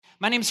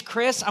My name's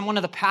Chris. I'm one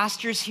of the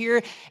pastors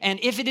here. And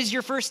if it is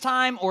your first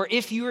time or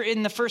if you were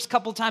in the first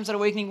couple times at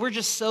Awakening, we're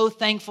just so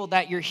thankful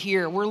that you're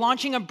here. We're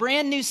launching a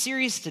brand new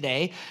series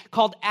today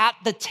called At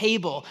the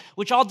Table,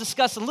 which I'll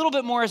discuss a little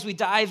bit more as we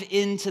dive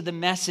into the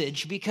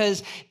message,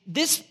 because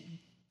this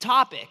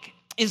topic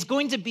is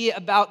going to be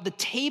about the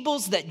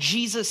tables that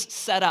Jesus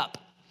set up.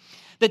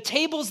 The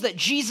tables that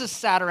Jesus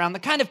sat around, the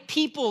kind of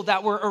people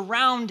that were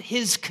around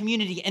his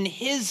community and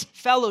his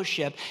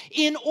fellowship,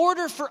 in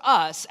order for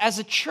us as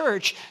a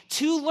church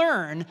to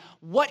learn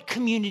what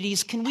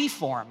communities can we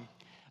form.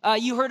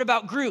 You heard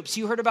about groups,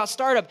 you heard about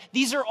startup.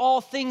 These are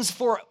all things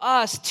for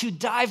us to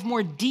dive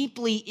more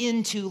deeply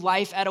into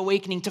life at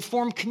Awakening, to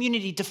form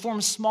community, to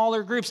form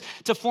smaller groups,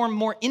 to form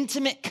more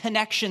intimate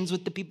connections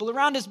with the people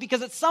around us,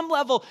 because at some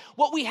level,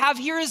 what we have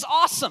here is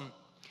awesome.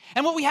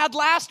 And what we had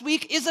last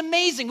week is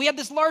amazing. We had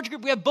this large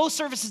group. We have both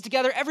services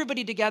together,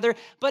 everybody together.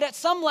 But at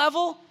some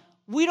level,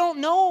 we don't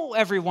know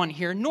everyone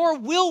here, nor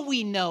will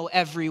we know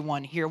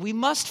everyone here. We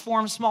must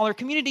form smaller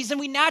communities, and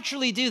we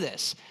naturally do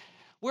this.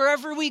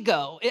 Wherever we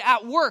go,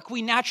 at work,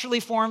 we naturally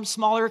form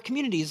smaller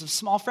communities of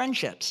small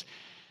friendships.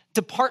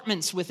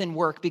 Departments within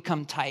work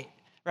become tight,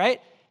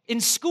 right? In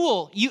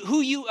school,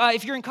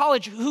 if you're in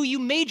college, who you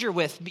major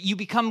with, you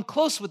become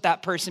close with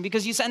that person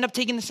because you end up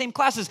taking the same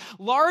classes.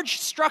 Large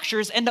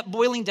structures end up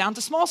boiling down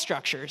to small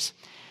structures.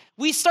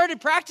 We started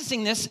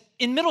practicing this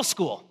in middle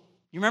school.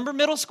 You remember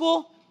middle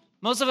school?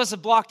 Most of us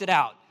have blocked it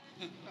out.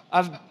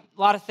 A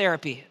lot of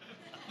therapy.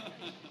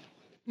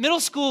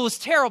 Middle school was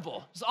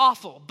terrible. It was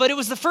awful. But it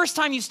was the first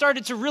time you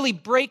started to really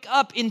break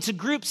up into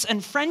groups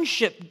and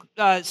friendship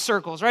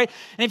circles, right?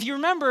 And if you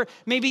remember,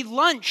 maybe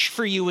lunch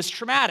for you was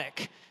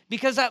traumatic.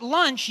 Because at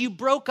lunch, you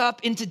broke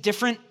up into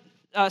different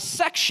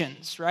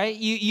sections, right?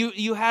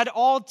 You had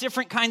all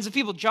different kinds of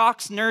people: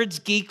 jocks,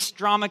 nerds, geeks,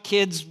 drama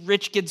kids,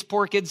 rich kids,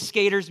 poor kids,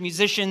 skaters,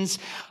 musicians.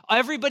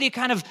 Everybody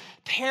kind of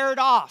paired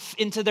off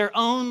into their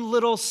own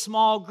little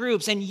small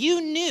groups. And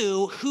you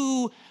knew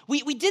who,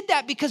 we did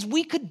that because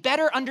we could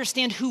better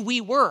understand who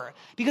we were.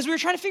 Because we were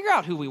trying to figure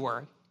out who we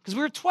were. Because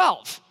we were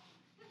 12.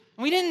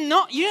 And we didn't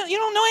know, you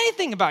don't know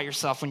anything about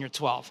yourself when you're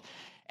 12.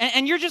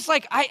 And you're just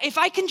like, if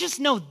I can just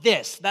know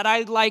this, that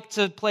I like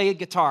to play a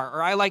guitar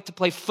or I like to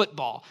play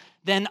football,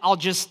 then I'll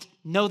just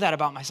know that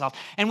about myself.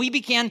 And we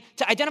began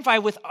to identify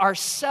with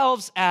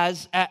ourselves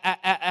as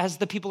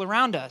the people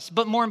around us.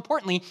 But more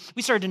importantly,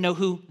 we started to know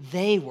who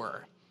they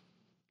were.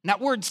 And that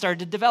word started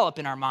to develop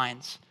in our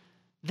minds.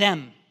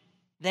 Them,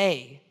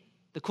 they,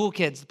 the cool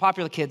kids, the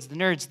popular kids, the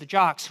nerds, the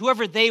jocks,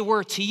 whoever they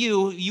were to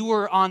you, you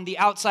were on the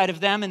outside of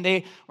them and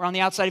they were on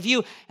the outside of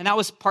you. And that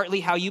was partly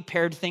how you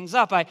paired things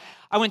up. I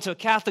went to a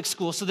Catholic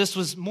school, so this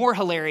was more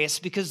hilarious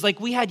because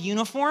we had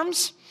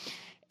uniforms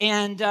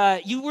and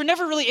you were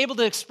never really able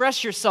to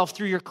express yourself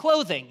through your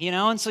clothing,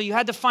 And so you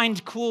had to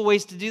find cool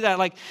ways to do that,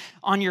 like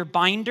on your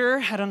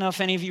binder. I don't know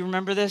if any of you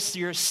remember this,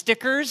 your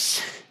stickers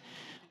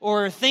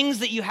or things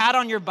that you had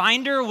on your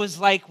binder was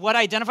like what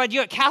identified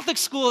you. At Catholic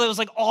school, it was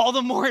like all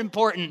the more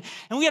important.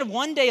 And we had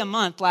one day a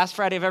month, last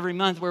Friday of every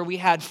month, where we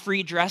had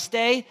free dress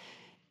day.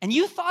 And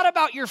you thought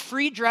about your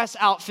free dress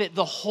outfit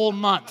the whole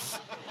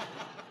month.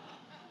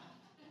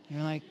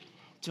 You're like,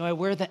 do I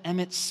wear the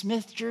Emmitt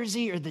Smith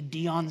jersey or the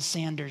Deion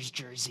Sanders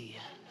jersey?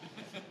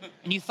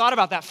 And you thought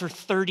about that for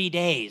 30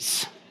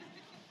 days.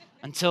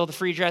 Until the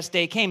free dress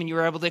day came and you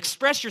were able to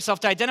express yourself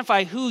to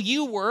identify who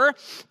you were,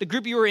 the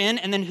group you were in,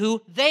 and then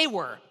who they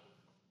were.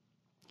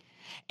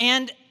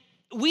 And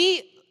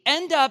we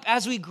end up,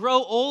 as we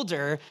grow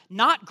older,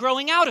 not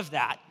growing out of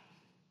that,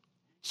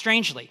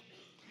 strangely.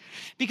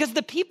 Because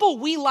the people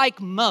we like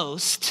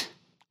most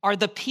are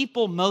the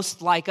people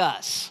most like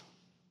us.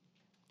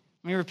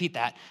 Let me repeat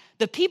that.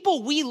 The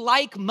people we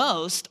like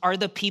most are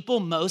the people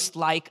most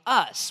like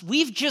us.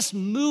 We've just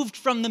moved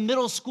from the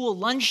middle school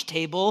lunch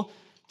table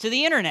to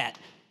the internet.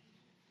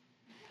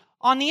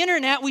 On the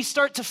internet, we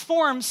start to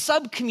form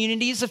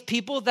sub-communities of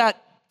people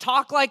that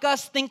talk like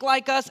us, think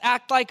like us,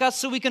 act like us,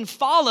 so we can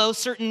follow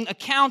certain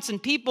accounts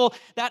and people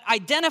that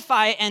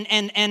identify and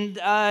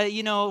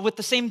with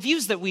the same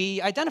views that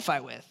we identify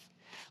with.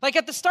 Like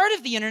at the start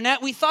of the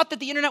internet, we thought that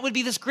the internet would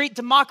be this great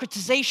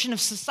democratization of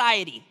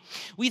society.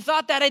 We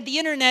thought that at the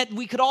internet,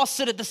 we could all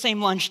sit at the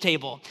same lunch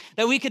table,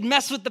 that we could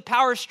mess with the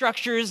power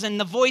structures and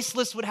the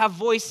voiceless would have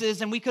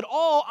voices, and we could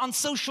all on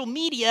social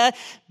media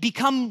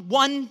become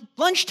one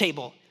lunch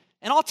table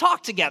and all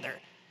talk together.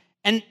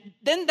 And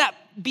then that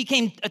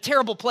became a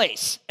terrible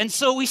place. And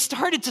so we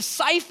started to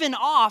siphon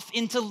off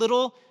into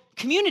little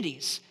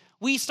communities.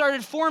 We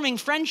started forming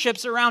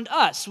friendships around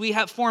us. We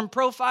have formed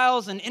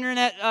profiles and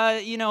internet,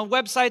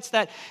 websites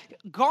that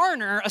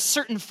garner a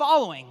certain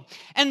following.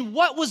 And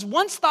what was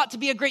once thought to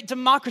be a great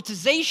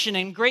democratization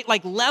and great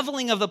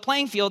leveling of the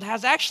playing field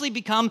has actually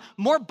become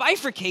more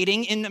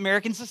bifurcating in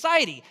American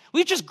society.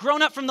 We've just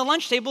grown up from the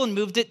lunch table and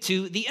moved it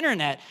to the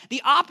internet.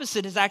 The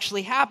opposite has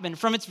actually happened.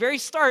 From its very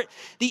start,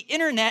 the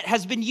internet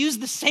has been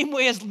used the same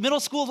way as middle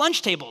school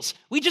lunch tables.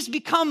 We just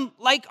become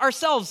like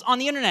ourselves on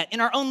the internet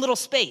in our own little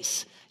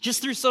space, just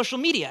through social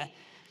media.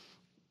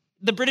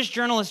 The British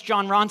journalist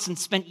John Ronson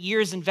spent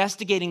years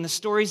investigating the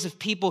stories of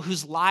people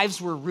whose lives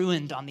were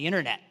ruined on the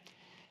internet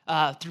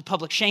through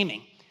public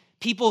shaming.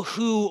 People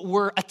who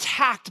were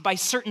attacked by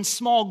certain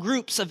small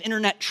groups of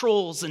internet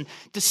trolls and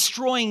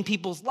destroying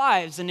people's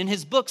lives. And in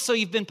his book, So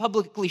You've Been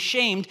Publicly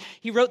Shamed,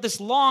 he wrote this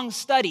long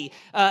study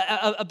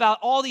about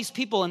all these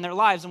people in their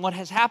lives and what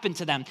has happened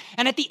to them.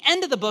 And at the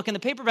end of the book, in the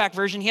paperback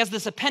version, he has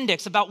this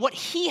appendix about what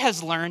he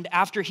has learned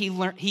after he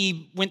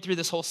went through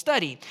this whole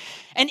study.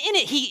 And in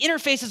it, he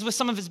interfaces with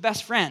some of his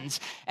best friends.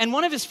 And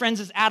one of his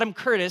friends is Adam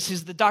Curtis,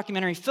 who's the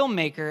documentary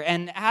filmmaker.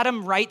 And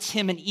Adam writes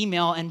him an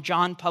email, and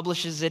John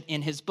publishes it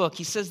in his book.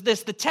 He says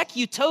this: the tech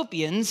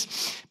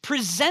utopians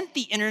present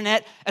the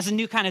internet as a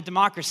new kind of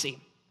democracy.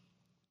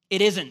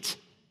 It isn't.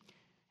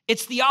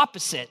 It's the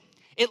opposite.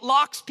 It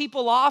locks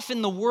people off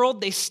in the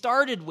world they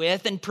started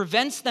with and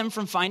prevents them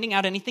from finding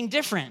out anything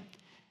different.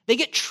 They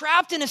get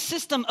trapped in a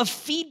system of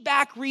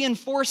feedback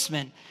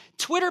reinforcement.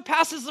 Twitter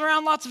passes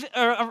around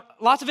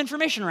lots of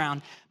information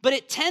around, but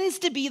it tends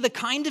to be the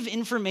kind of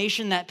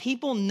information that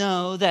people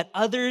know that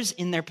others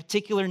in their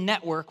particular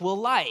network will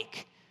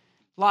like.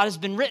 A lot has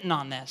been written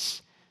on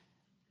this.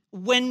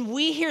 When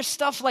we hear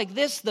stuff like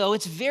this, though,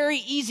 it's very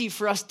easy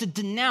for us to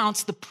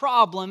denounce the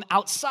problem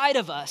outside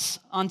of us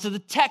onto the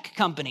tech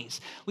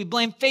companies. We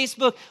blame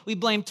Facebook, we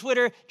blame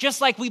Twitter, just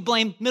like we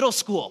blame middle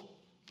school.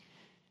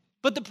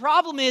 But the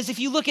problem is, if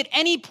you look at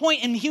any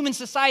point in human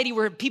society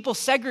where people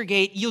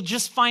segregate, you'll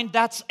just find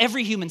that's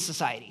every human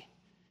society.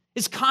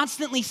 Is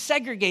constantly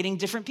segregating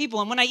different people.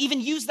 And when I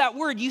even use that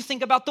word, you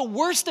think about the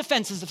worst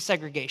offenses of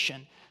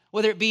segregation,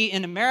 whether it be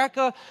in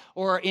America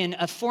or in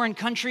a foreign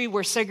country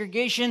where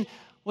segregation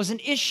was an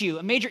issue,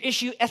 a major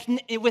issue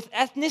with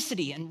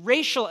ethnicity and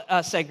racial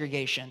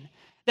segregation.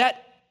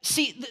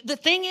 The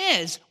thing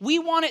is, we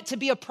want it to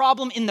be a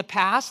problem in the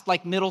past,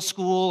 like middle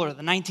school or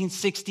the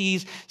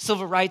 1960s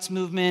civil rights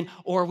movement,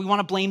 or we want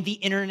to blame the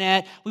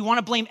internet. We want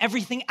to blame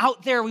everything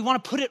out there. We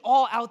want to put it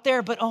all out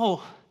there, but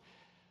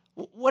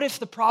what if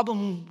the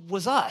problem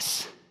was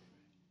us?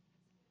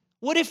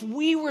 What if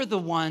we were the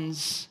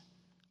ones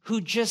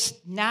who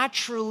just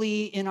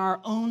naturally, in our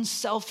own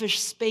selfish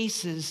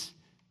spaces,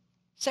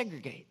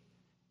 segregate,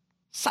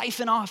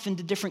 siphon off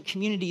into different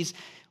communities?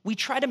 We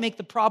try to make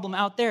the problem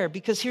out there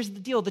because here's the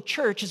deal. The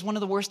church is one of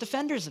the worst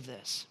offenders of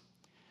this.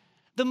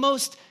 The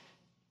most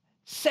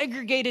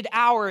segregated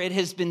hour, it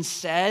has been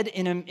said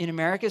in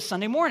America, is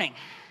Sunday morning.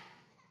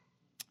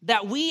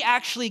 That we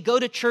actually go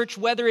to church,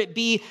 whether it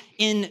be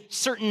in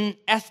certain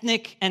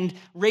ethnic and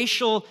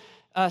racial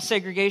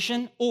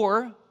segregation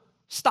or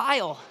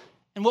style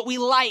and what we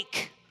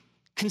like.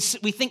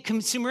 We think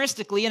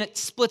consumeristically, and it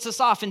splits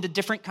us off into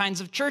different kinds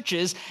of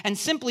churches. And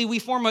simply, we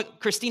form what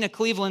Christina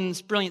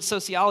Cleveland's brilliant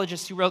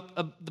sociologist who wrote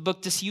the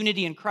book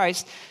Disunity in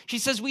Christ, she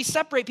says we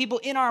separate people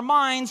in our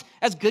minds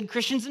as good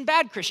Christians and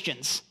bad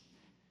Christians.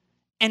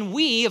 And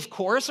we, of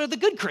course, are the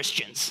good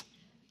Christians.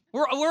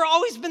 We've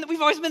always been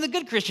the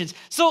good Christians.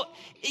 So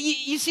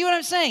you see what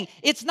I'm saying?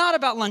 It's not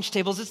about lunch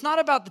tables. It's not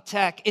about the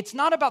tech. It's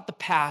not about the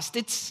past.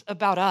 It's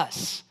about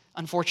us,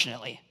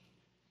 unfortunately.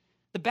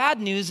 The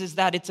bad news is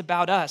that it's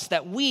about us,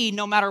 that we,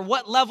 no matter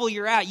what level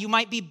you're at, you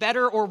might be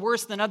better or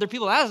worse than other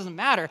people. That doesn't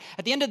matter.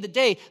 At the end of the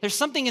day, there's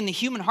something in the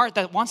human heart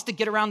that wants to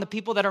get around the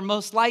people that are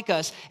most like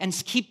us and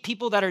keep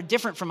people that are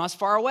different from us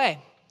far away.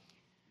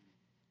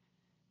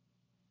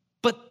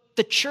 But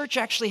the church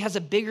actually has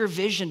a bigger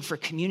vision for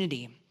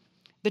community.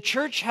 The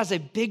church has a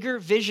bigger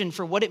vision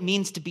for what it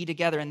means to be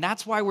together, and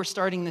that's why we're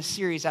starting this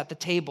series at the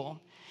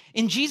table.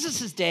 In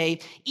Jesus' day,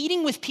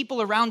 eating with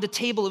people around a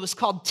table, it was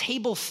called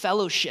table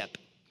fellowship.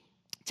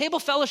 Table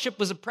fellowship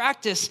was a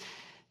practice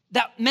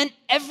that meant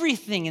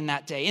everything in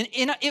that day. And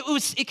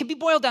it could be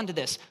boiled down to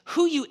this: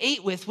 who you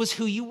ate with was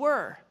who you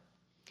were.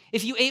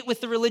 If you ate with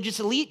the religious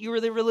elite, you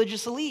were the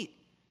religious elite.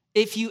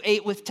 If you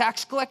ate with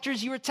tax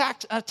collectors, you were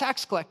a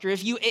tax collector.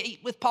 If you ate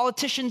with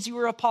politicians, you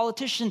were a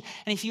politician.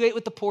 And if you ate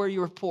with the poor,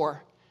 you were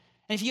poor.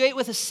 And if you ate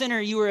with a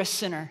sinner, you were a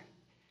sinner.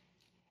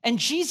 And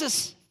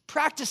Jesus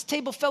practiced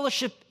table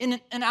fellowship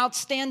in an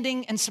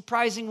outstanding and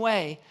surprising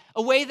way,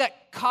 a way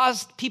that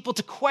caused people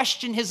to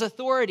question his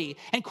authority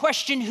and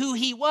question who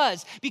he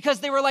was,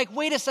 because they were like,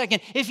 wait a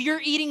second, if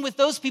you're eating with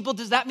those people,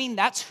 does that mean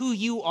that's who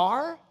you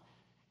are?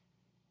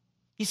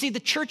 You see, the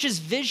church's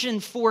vision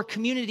for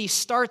community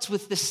starts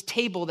with this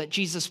table that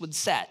Jesus would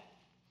set.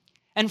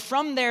 And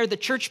from there, the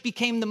church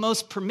became the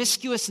most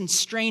promiscuous and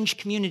strange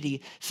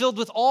community, filled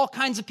with all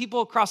kinds of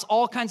people across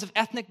all kinds of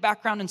ethnic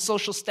background and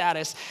social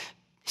status.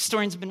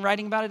 Historians have been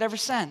writing about it ever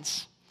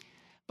since.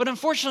 But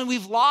unfortunately,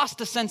 we've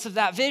lost a sense of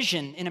that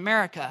vision in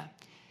America.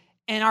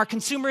 And our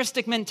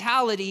consumeristic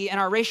mentality and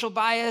our racial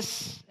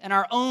bias and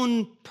our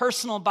own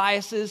personal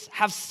biases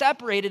have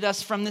separated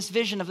us from this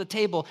vision of the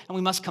table, and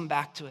we must come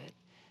back to it.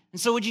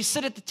 And so would you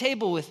sit at the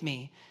table with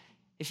me?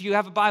 If you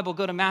have a Bible,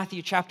 go to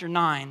Matthew chapter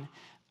 9,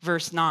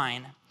 verse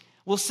 9.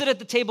 We'll sit at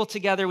the table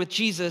together with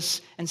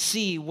Jesus and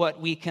see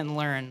what we can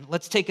learn.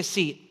 Let's take a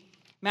seat.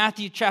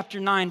 Matthew chapter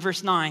 9,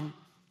 verse 9.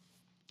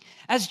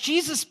 As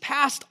Jesus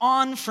passed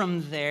on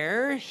from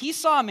there, he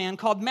saw a man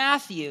called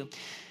Matthew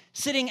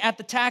sitting at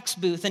the tax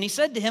booth, and he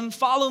said to him,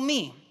 "Follow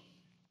me."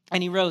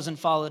 And he rose and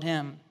followed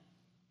him.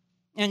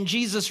 And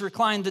Jesus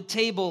reclined at the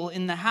table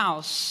in the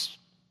house.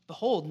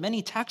 Behold,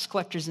 many tax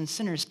collectors and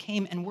sinners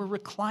came and were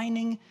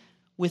reclining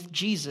with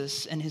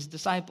Jesus and his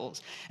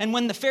disciples. And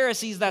when the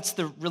Pharisees, that's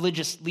the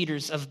religious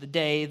leaders of the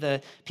day,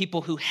 the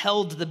people who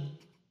held the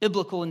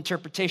biblical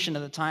interpretation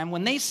of the time,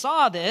 when they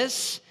saw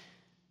this,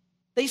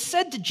 they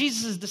said to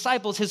Jesus'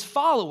 disciples, his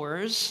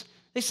followers,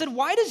 they said,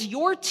 "Why does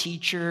your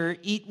teacher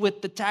eat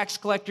with the tax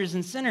collectors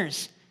and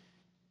sinners?"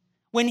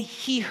 When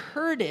he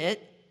heard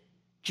it,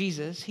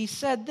 Jesus, he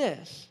said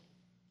this,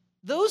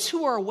 "Those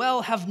who are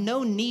well have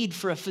no need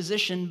for a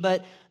physician,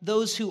 but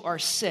those who are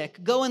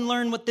sick. Go and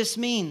learn what this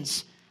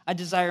means. I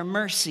desire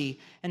mercy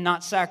and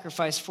not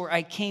sacrifice, for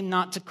I came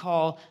not to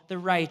call the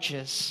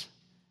righteous,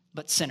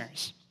 but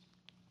sinners."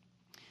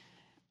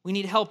 We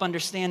need help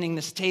understanding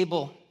this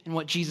table and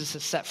what Jesus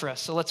has set for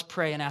us. So let's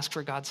pray and ask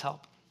for God's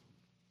help.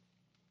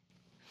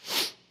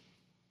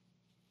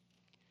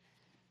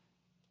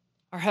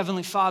 Our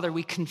Heavenly Father,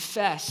 we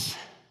confess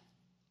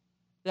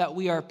that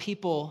we are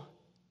people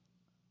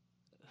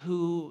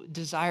who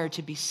desire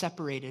to be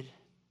separated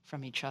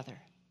from each other.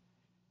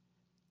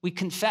 We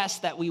confess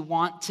that we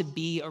want to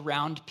be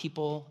around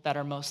people that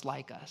are most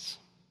like us.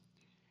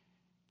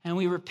 And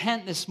we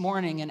repent this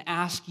morning and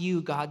ask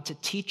you, God, to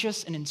teach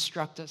us and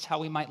instruct us how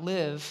we might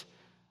live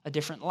a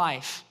different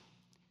life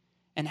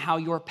and how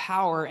your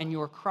power and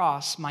your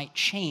cross might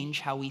change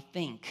how we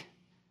think.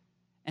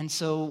 And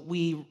so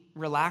we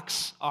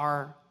relax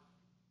our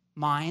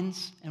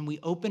minds and we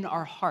open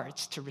our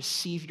hearts to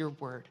receive your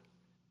word.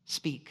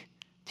 Speak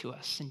to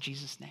us in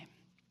Jesus' name.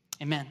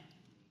 Amen.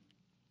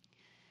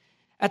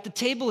 At the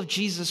table of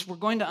Jesus, we're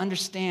going to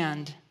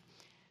understand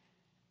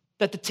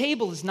that the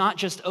table is not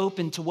just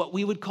open to what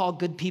we would call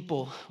good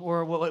people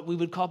or what we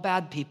would call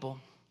bad people,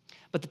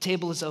 but the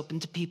table is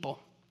open to people.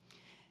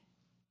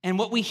 And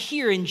what we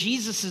hear in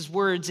Jesus'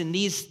 words in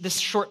this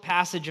short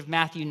passage of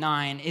Matthew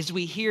 9 is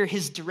we hear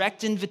his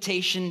direct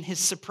invitation, his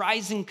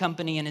surprising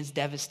company, and his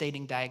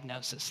devastating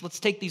diagnosis. Let's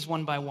take these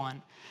one by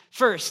one.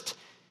 First,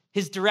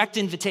 his direct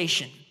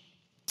invitation.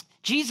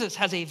 Jesus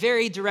has a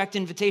very direct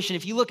invitation.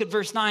 If you look at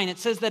verse 9, it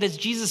says that as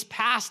Jesus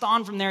passed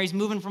on from there, he's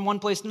moving from one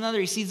place to another.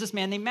 He sees this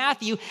man named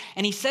Matthew,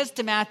 and he says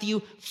to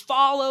Matthew,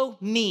 "Follow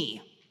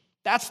me."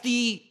 That's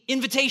the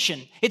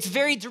invitation. It's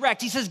very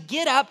direct. He says,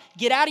 get up,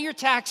 get out of your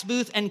tax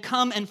booth, and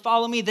come and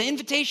follow me. The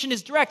invitation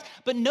is direct,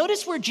 but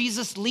notice where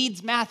Jesus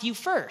leads Matthew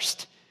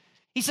first.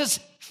 He says,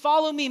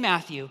 "Follow me,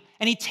 Matthew,"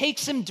 and he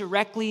takes him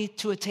directly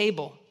to a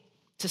table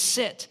to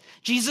sit.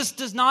 Jesus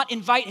does not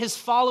invite his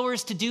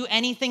followers to do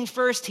anything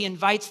first. He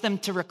invites them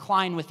to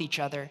recline with each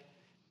other.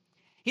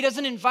 He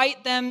doesn't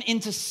invite them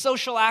into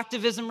social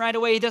activism right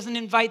away. He doesn't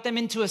invite them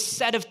into a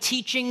set of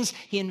teachings.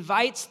 He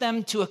invites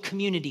them to a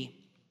community.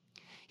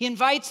 He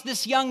invites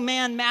this young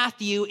man,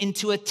 Matthew,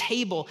 into a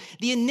table.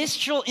 The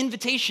initial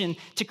invitation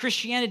to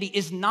Christianity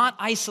is not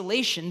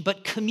isolation,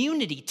 but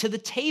community, to the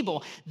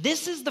table.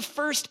 This is the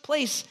first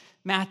place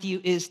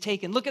Matthew is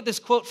taken. Look at this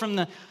quote from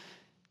the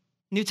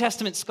New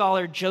Testament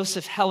scholar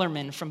Joseph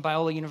Hellerman from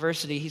Biola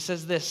University. He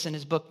says this in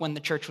his book, When the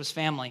Church Was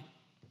Family.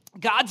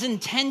 God's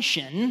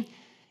intention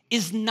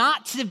is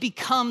not to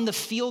become the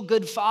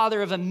feel-good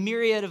father of a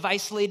myriad of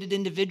isolated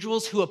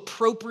individuals who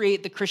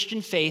appropriate the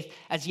Christian faith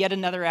as yet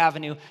another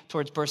avenue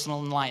towards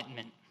personal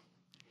enlightenment.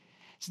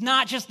 It's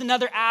not just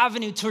another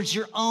avenue towards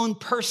your own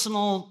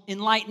personal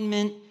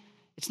enlightenment.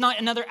 It's not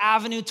another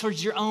avenue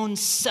towards your own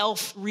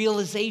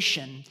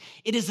self-realization.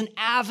 It is an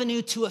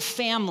avenue to a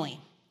family,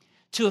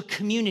 to a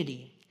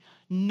community.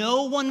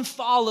 No one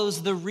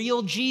follows the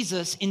real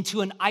Jesus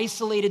into an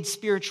isolated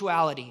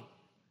spirituality.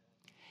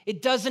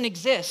 It doesn't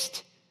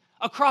exist.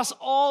 Across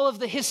all of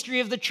the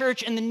history of the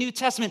church and the New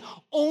Testament,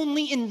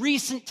 only in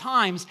recent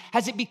times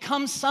has it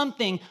become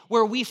something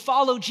where we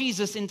follow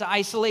Jesus into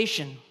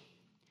isolation.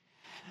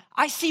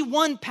 I see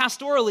one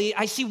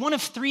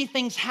of three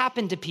things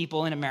happen to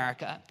people in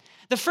America.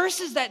 The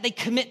first is that they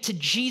commit to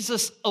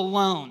Jesus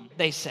alone,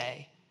 they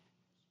say.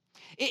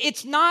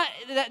 It's not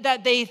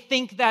that they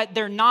think that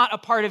they're not a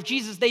part of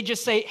Jesus. They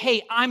just say,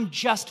 "Hey, I'm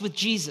just with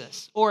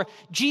Jesus." Or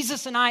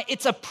Jesus and I,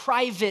 it's a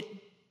private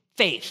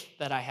faith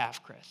that I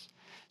have, Chris.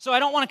 So I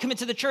don't want to commit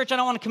to the church. I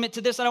don't want to commit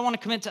to this. I don't want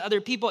to commit to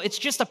other people. It's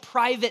just a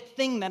private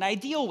thing that I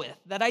deal with,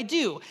 that I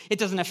do. It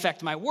doesn't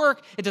affect my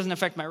work. It doesn't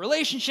affect my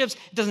relationships.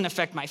 It doesn't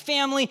affect my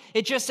family.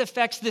 It just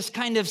affects this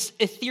kind of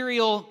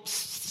ethereal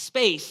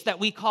space that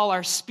we call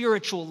our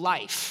spiritual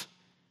life,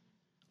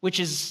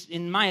 which is,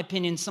 in my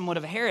opinion, somewhat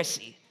of a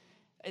heresy.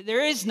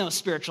 There is no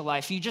spiritual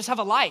life. You just have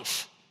a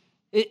life.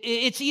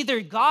 It's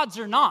either God's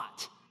or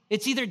not.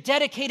 It's either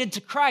dedicated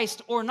to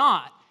Christ or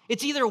not.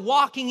 It's either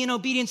walking in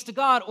obedience to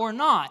God or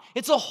not.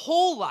 It's a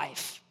whole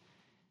life.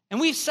 And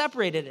we've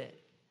separated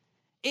it.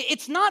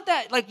 It's not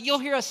that, like you'll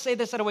hear us say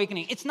this at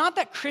Awakening, it's not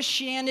that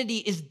Christianity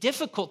is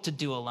difficult to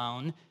do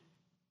alone.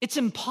 It's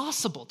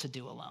impossible to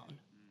do alone.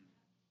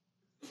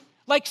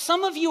 Like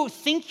some of you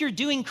think you're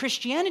doing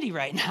Christianity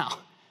right now.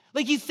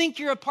 Like you think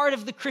you're a part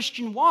of the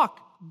Christian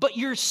walk. but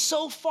you're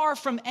so far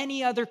from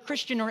any other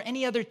Christian or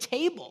any other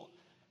table,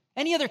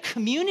 any other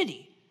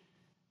community,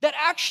 that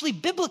actually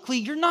biblically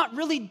you're not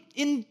really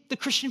in the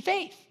Christian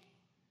faith.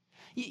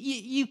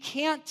 You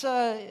can't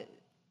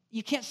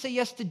say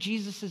yes to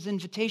Jesus'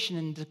 invitation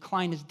and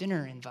decline his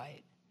dinner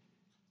invite.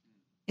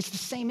 It's the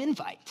same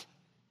invite.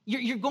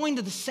 You're going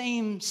to the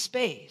same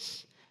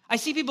space. I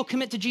see people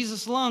commit to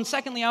Jesus alone.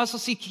 Secondly, I also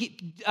see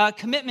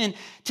commitment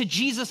to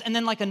Jesus and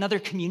then like another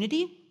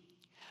community,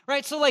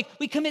 right? So like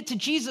we commit to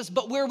Jesus,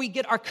 but where we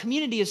get our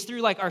community is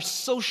through like our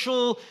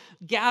social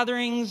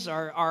gatherings,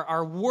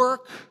 our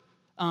work,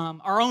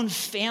 our own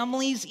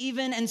families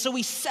even. And so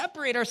we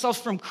separate ourselves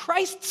from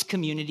Christ's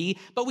community,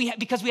 but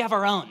because we have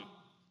our own.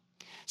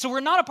 So we're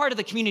not a part of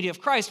the community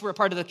of Christ, we're a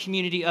part of the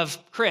community of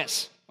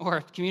Chris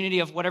or community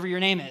of whatever your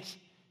name is.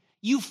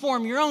 You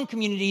form your own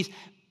communities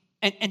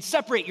and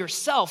separate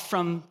yourself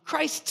from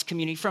Christ's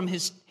community, from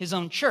his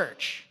own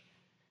church.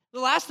 The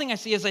last thing I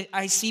see is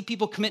I see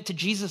people commit to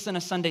Jesus in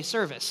a Sunday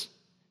service,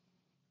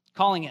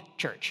 calling it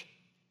church.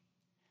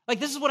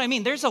 Like, this is what I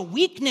mean. There's a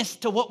weakness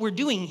to what we're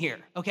doing here,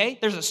 okay?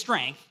 There's a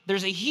strength.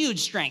 There's a huge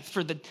strength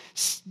for the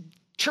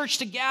church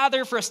to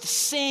gather, for us to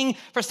sing,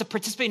 for us to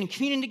participate in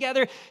communion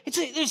together.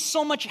 There's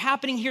so much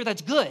happening here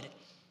that's good,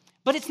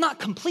 but it's not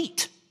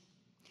complete.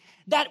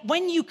 That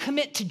when you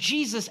commit to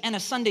Jesus and a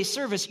Sunday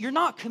service, you're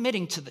not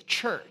committing to the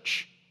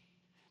church.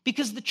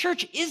 Because the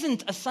church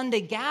isn't a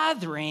Sunday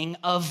gathering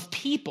of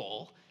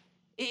people.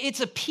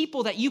 It's a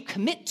people that you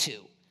commit to.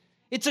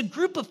 It's a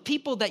group of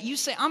people that you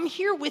say, I'm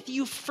here with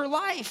you for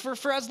life, or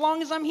for as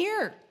long as I'm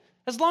here.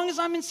 As long as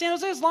I'm in San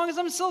Jose, as long as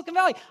I'm in Silicon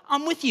Valley,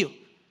 I'm with you.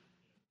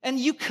 And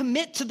you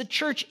commit to the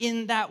church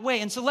in that way.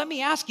 And so let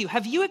me ask you,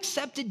 have you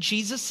accepted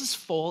Jesus'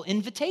 full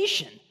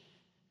invitation?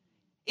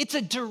 It's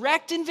a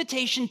direct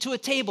invitation to a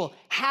table.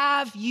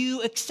 Have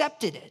you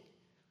accepted it?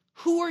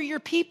 Who are your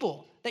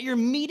people that you're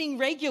meeting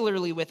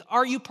regularly with?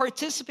 Are you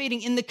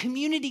participating in the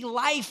community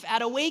life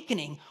at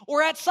Awakening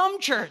or at some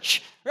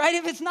church, right?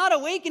 If it's not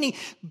Awakening,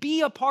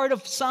 be a part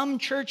of some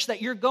church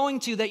that you're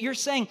going to, that you're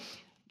saying,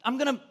 I'm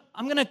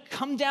gonna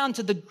come down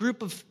to the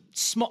group of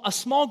a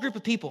small group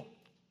of people.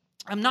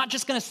 I'm not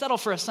just gonna settle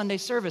for a Sunday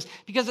service,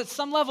 because at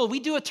some level we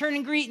do a turn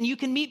and greet and you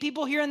can meet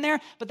people here and there,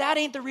 but that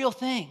ain't the real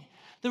thing.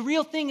 The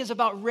real thing is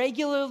about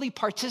regularly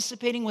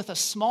participating with a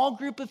small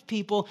group of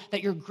people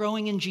that you're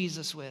growing in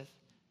Jesus with.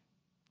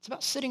 It's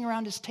about sitting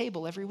around his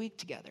table every week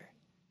together.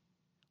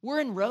 We're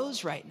in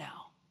Rose right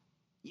now.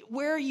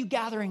 Where are you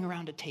gathering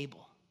around a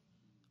table?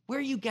 Where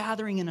are you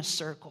gathering in a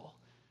circle?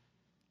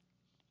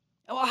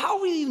 Well, how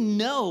will you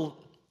know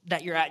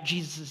that you're at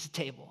Jesus'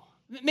 table?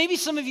 Maybe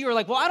some of you are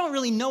like, well, I don't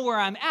really know where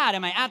I'm at.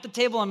 Am I at the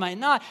table? Am I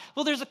not?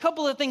 Well, there's a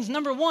couple of things.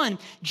 Number one,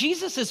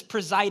 Jesus is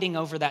presiding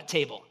over that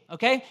table,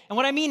 okay? And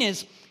what I mean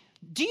is,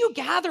 do you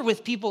gather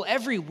with people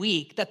every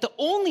week that the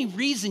only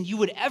reason you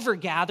would ever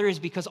gather is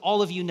because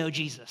all of you know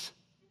Jesus?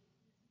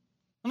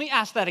 Let me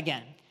ask that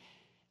again.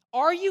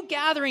 Are you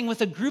gathering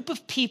with a group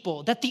of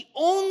people that the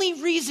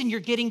only reason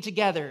you're getting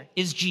together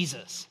is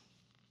Jesus?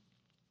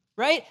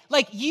 Right?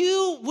 Like,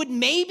 you would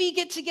maybe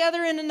get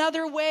together in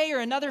another way or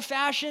another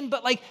fashion,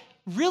 but like,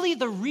 really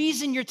the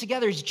reason you're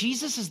together is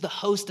Jesus is the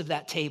host of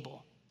that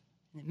table,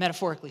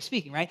 metaphorically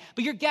speaking, right?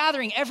 But you're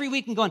gathering every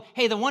week and going,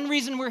 hey, the one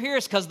reason we're here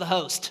is because the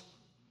host.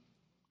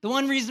 The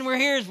one reason we're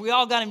here is we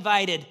all got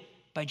invited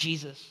by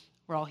Jesus.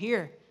 We're all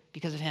here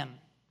because of him.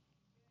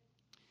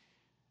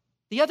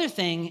 The other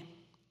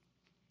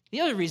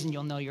reason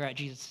you'll know you're at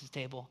Jesus'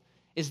 table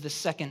is the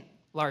second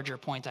larger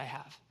point I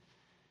have,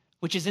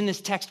 which is in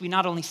this text, we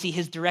not only see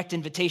his direct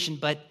invitation,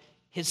 but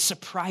his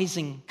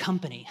surprising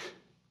company.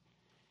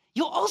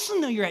 You'll also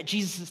know you're at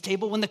Jesus'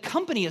 table when the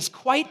company is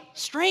quite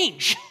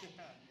strange.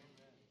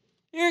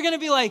 You're going to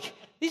be like,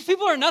 these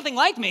people are nothing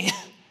like me.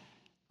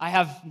 I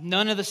have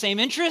none of the same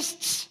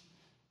interests.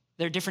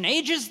 They're different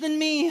ages than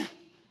me.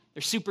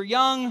 They're super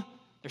young.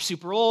 They're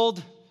super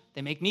old.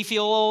 They make me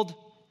feel old.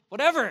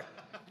 Whatever.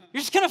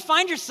 You're just going to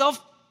find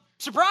yourself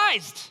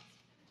surprised.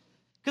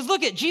 Because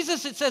look at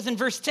Jesus, it says in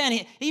verse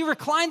 10, he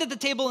reclined at the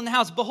table in the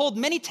house. Behold,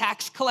 many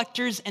tax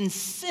collectors and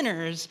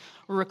sinners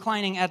were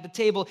reclining at the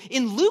table.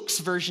 In Luke's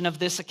version of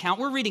this account,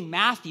 we're reading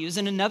Matthew's.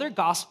 In another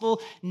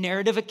gospel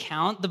narrative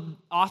account, the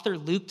author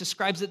Luke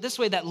describes it this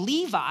way, that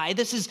Levi,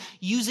 this is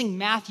using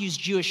Matthew's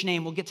Jewish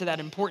name, we'll get to that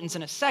importance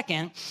in a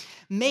second,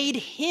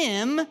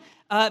 Levi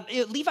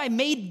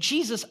made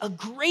Jesus a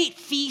great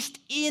feast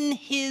in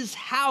his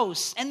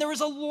house. And there was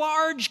a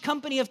large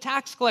company of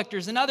tax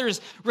collectors and others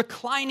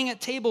reclining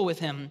at table with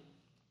him.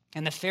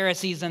 And the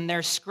Pharisees and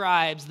their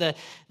scribes, the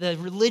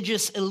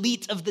religious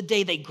elite of the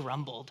day, they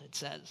grumbled, it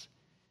says,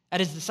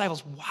 at his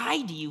disciples.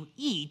 Why do you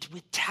eat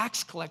with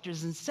tax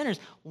collectors and sinners?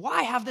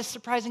 Why have this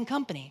surprising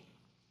company?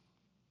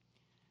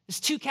 There's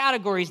two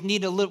categories we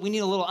need a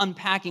little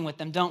unpacking with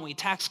them, don't we?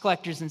 Tax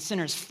collectors and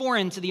sinners,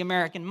 foreign to the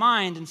American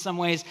mind in some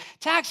ways.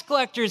 Tax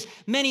collectors,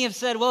 many have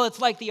said, well, it's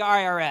like the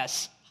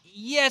IRS.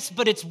 Yes,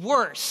 but it's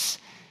worse.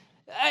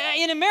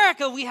 In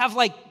America, we have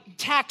like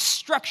tax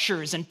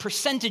structures and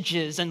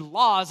percentages and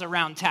laws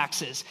around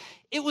taxes.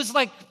 It was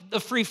like a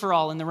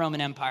free-for-all in the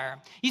Roman Empire.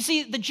 You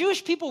see, the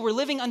Jewish people were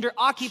living under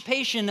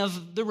occupation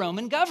of the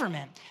Roman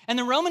government. And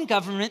the Roman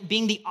government,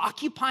 being the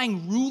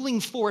occupying ruling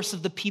force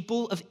of the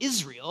people of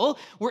Israel,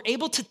 were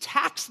able to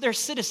tax their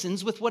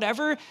citizens with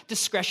whatever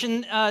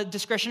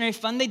discretionary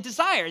fund they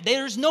desired.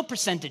 There's no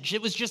percentage.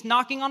 It was just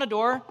knocking on a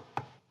door,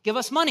 give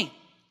us money.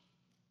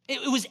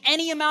 It was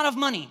any amount of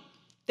money.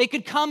 They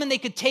could come and they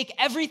could take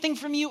everything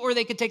from you, or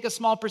they could take a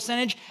small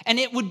percentage, and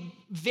it would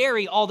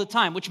vary all the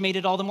time, which made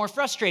it all the more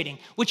frustrating,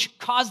 which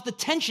caused the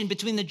tension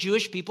between the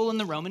Jewish people and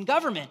the Roman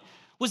government,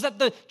 was that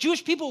the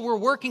Jewish people were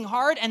working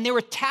hard and they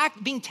were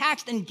being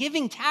taxed and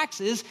giving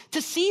taxes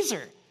to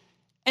Caesar.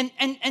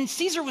 And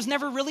Caesar was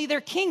never really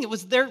their king. It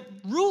was their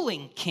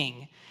ruling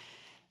king.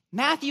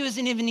 Matthew is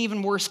in an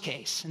even worse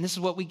case, and this is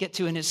what we get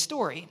to in his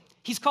story.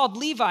 He's called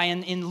Levi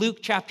in Luke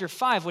chapter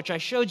 5, which I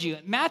showed you.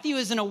 Matthew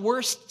is in a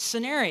worse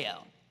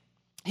scenario.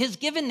 His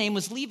given name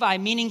was Levi,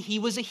 meaning he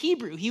was a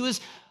Hebrew. He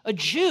was a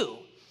Jew.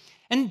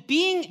 And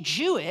being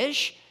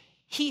Jewish,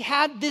 he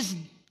had this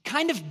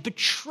kind of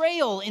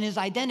betrayal in his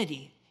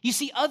identity. You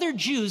see, other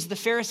Jews, the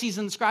Pharisees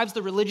and the scribes,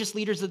 the religious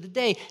leaders of the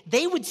day,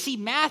 they would see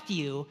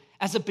Matthew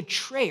as a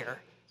betrayer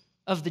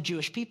of the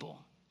Jewish people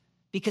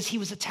because he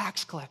was a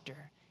tax collector.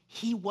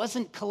 He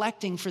wasn't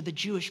collecting for the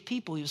Jewish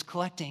people. He was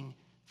collecting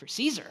for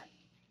Caesar.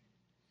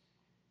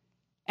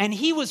 And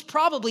he was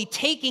probably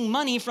taking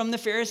money from the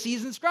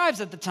Pharisees and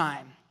scribes at the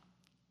time.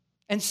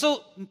 And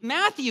so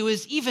Matthew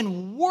is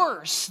even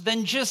worse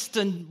than just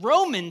a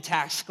Roman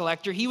tax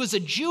collector. He was a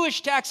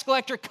Jewish tax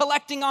collector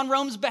collecting on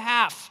Rome's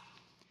behalf.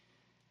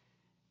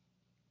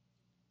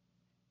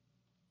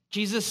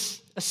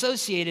 Jesus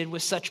associated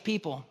with such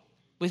people,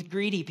 with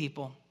greedy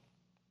people,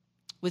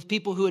 with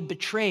people who had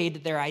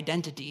betrayed their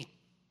identity,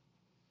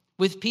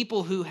 with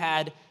people who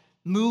had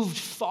moved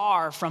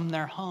far from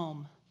their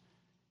home,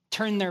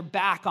 turned their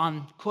back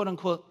on, quote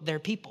unquote, their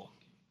people.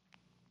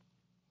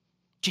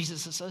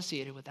 Jesus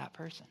associated with that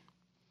person.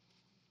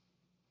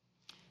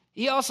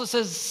 He also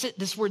says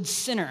this word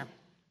sinner,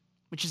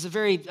 which is a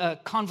very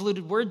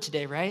convoluted word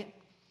today, right?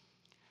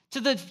 To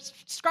the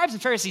scribes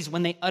and Pharisees,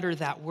 when they utter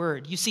that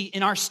word, you see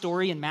in our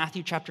story in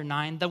Matthew chapter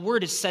 9, the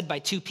word is said by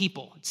two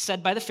people. It's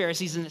said by the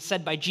Pharisees and it's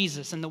said by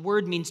Jesus. And the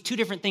word means two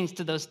different things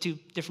to those two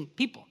different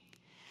people.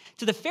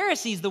 To the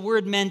Pharisees, the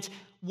word meant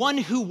one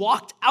who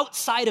walked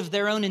outside of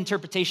their own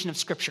interpretation of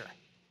Scripture.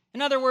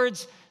 In other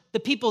words, the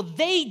people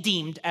they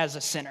deemed as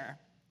a sinner.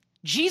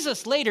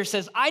 Jesus later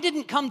says, I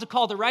didn't come to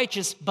call the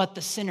righteous, but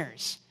the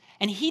sinners.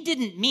 And he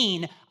didn't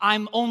mean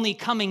I'm only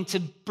coming to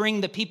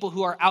bring the people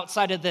who are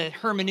outside of the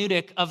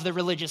hermeneutic of the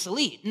religious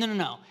elite.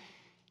 No.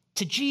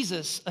 To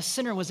Jesus, a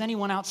sinner was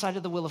anyone outside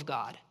of the will of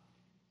God.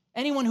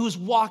 Anyone who was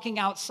walking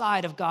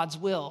outside of God's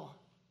will.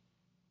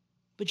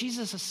 But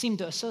Jesus seemed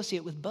to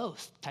associate with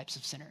both types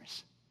of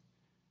sinners.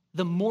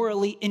 The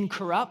morally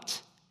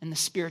incorrupt and the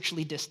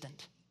spiritually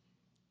distant.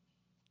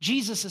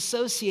 Jesus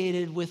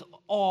associated with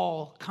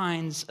all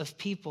kinds of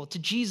people. To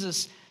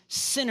Jesus,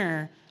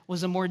 sinner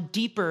was a more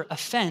deeper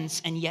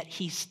offense, and yet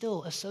he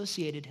still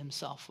associated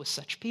himself with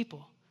such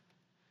people.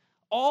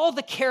 All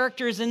the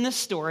characters in this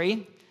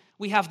story,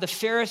 we have the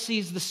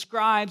Pharisees, the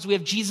scribes, we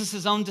have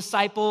Jesus' own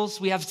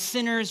disciples, we have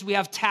sinners, we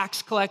have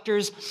tax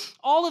collectors.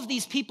 All of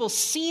these people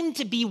seem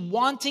to be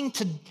wanting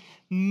to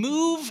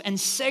move and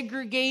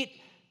segregate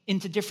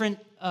into different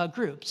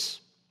groups.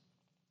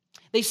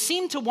 They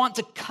seem to want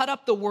to cut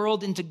up the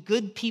world into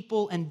good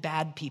people and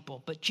bad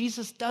people, but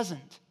Jesus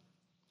doesn't.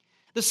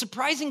 The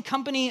surprising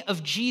company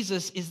of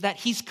Jesus is that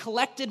he's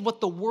collected what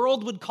the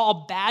world would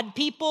call bad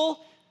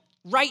people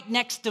right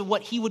next to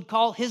what he would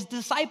call his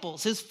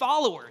disciples, his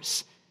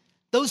followers,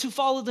 those who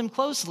followed him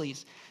closely.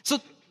 So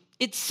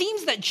it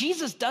seems that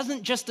Jesus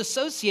doesn't just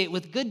associate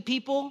with good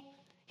people.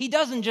 He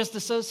doesn't just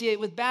associate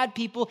with bad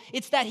people.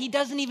 It's that he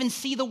doesn't even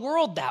see the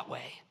world that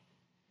way.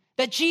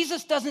 That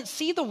Jesus doesn't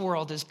see the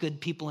world as good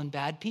people and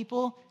bad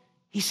people.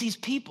 He sees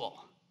people,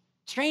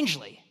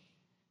 strangely.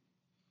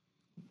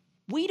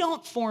 We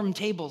don't form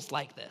tables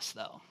like this,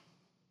 though.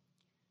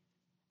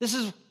 This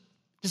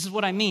is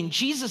what I mean.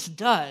 Jesus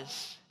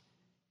does.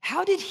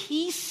 How did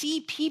he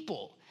see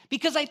people?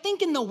 Because I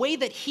think in the way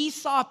that he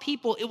saw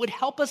people, it would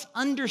help us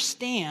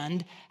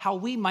understand how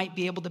we might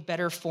be able to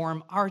better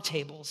form our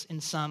tables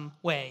in some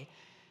way.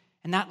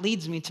 And that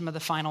leads me to the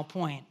final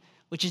point,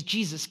 which is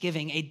Jesus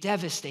giving a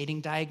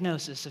devastating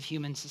diagnosis of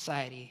human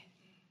society,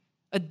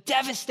 a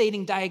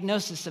devastating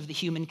diagnosis of the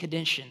human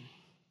condition.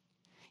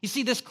 You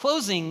see, this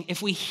closing,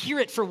 if we hear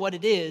it for what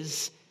it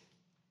is,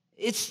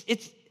 it's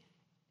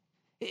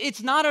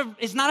not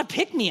a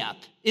pick-me-up.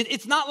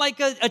 It's not like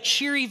a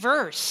cheery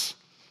verse,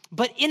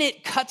 but in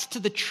it cuts to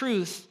the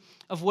truth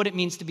of what it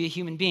means to be a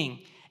human being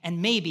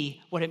and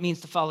maybe what it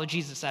means to follow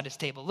Jesus at his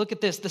table. Look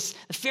at this.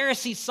 The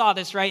Pharisees saw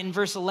this, right, in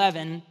verse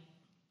 11.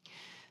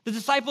 The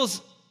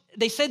disciples,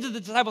 they said to the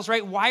disciples,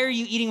 right, why are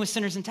you eating with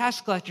sinners and tax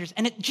collectors?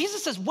 And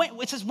Jesus says,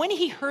 when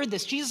he heard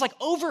this, Jesus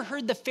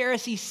overheard the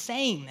Pharisees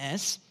saying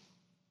this.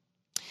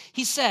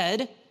 He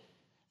said,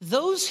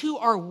 Those who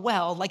are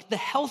well, like the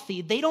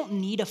healthy, they don't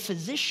need a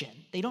physician.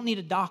 They don't need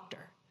a doctor.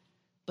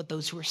 But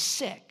those who are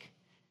sick.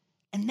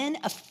 And then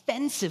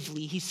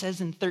offensively, he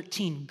says in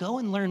 13, go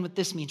and learn what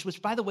this means,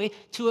 which, by the way,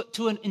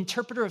 to an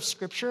interpreter of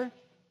Scripture,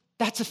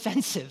 that's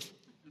offensive.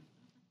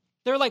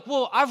 They're like,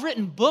 well, I've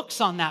written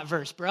books on that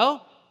verse,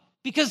 bro,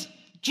 because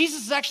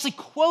Jesus is actually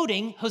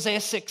quoting Hosea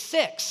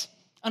 6:6,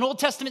 an Old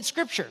Testament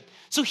scripture.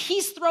 So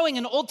he's throwing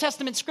an Old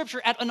Testament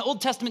scripture at an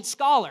Old Testament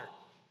scholar,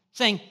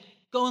 saying,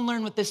 go and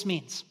learn what this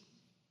means.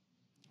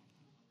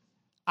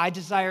 I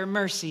desire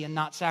mercy and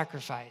not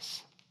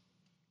sacrifice.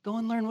 Go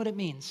and learn what it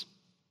means.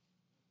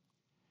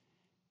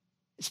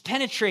 It's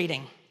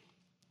penetrating.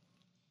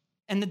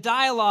 And the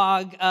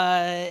dialogue,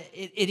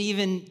 it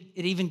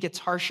even gets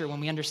harsher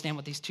when we understand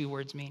what these two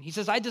words mean. He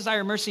says, I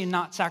desire mercy and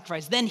not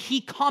sacrifice. Then he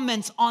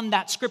comments on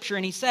that scripture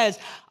and he says,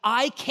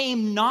 I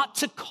came not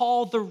to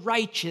call the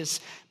righteous,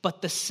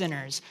 but the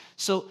sinners.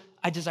 So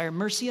I desire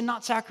mercy and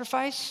not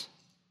sacrifice.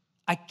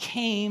 I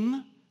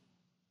came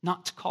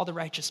not to call the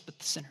righteous, but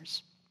the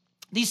sinners.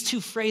 These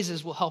two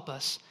phrases will help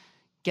us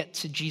get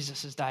to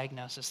Jesus'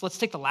 diagnosis. Let's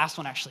take the last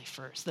one actually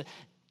first.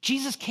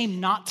 Jesus came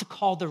not to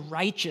call the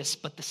righteous,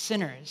 but the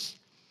sinners.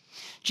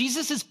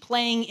 Jesus is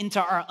playing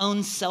into our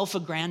own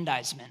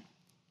self-aggrandizement,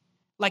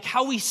 like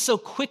how we so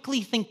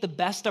quickly think the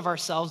best of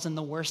ourselves and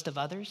the worst of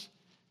others,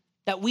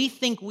 that we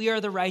think we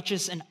are the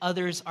righteous and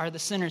others are the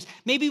sinners.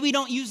 Maybe we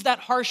don't use that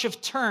harsh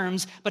of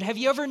terms, but have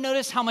you ever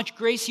noticed how much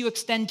grace you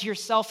extend to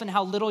yourself and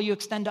how little you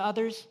extend to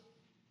others?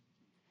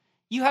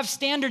 You have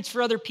standards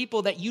for other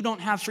people that you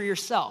don't have for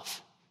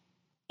yourself.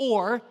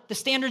 Or the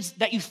standards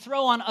that you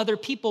throw on other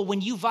people,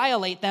 when you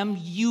violate them,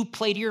 you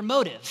play to your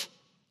motive.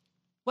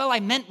 Well,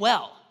 I meant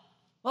well.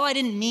 Well, I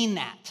didn't mean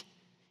that.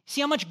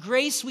 See how much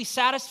grace we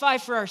satisfy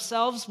for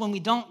ourselves when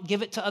we don't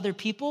give it to other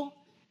people?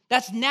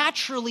 That's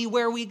naturally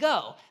where we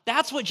go.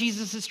 That's what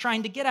Jesus is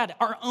trying to get at,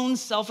 our own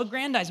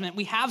self-aggrandizement.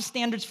 We have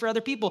standards for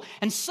other people.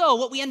 And so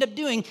what we end up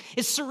doing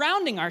is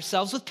surrounding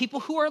ourselves with people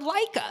who are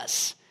like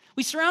us.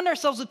 We surround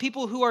ourselves with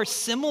people who are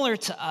similar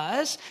to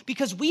us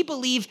because we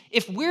believe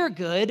if we're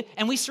good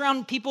and we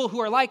surround people who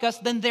are like us,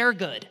 then they're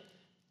good.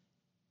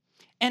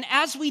 And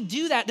as we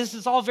do that, this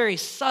is all very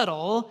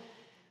subtle,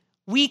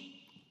 we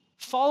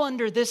fall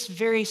under this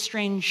very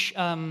strange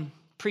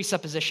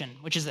presupposition,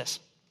 which is this.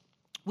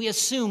 We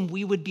assume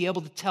we would be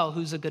able to tell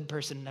who's a good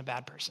person and a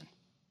bad person.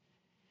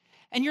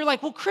 And you're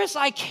like, well, Chris,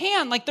 I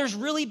can. Like, there's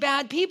really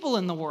bad people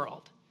in the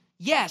world.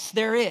 Yes,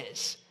 there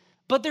is.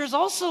 But there's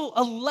also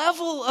a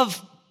level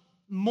of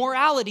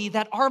morality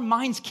that our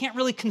minds can't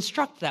really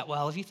construct that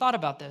well. Have you thought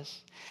about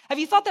this? Have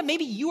you thought that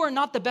maybe you are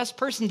not the best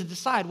person to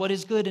decide what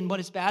is good and what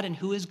is bad and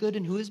who is good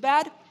and who is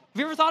bad? Have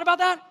you ever thought about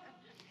that?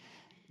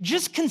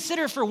 Just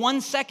consider for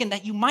 1 second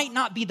that you might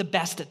not be the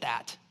best at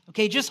that.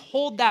 Okay, just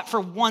hold that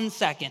for 1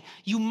 second.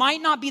 You might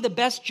not be the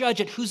best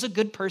judge at who's a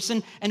good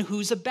person and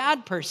who's a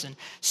bad person.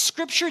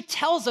 Scripture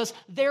tells us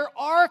there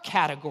are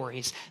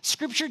categories.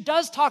 Scripture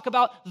does talk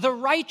about the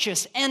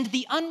righteous and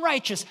the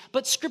unrighteous,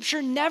 but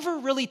Scripture never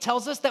really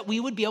tells us that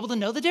we would be able to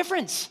know the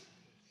difference.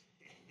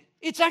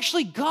 It's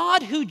actually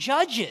God who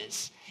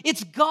judges.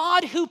 It's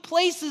God who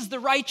places the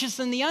righteous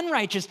and the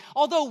unrighteous,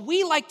 although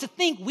we like to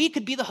think we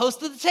could be the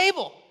host of the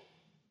table,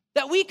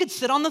 that we could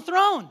sit on the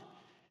throne.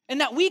 And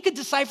that we could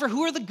decipher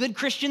who are the good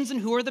Christians and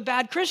who are the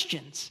bad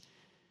Christians.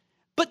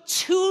 But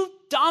two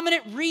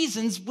dominant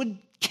reasons would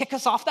kick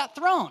us off that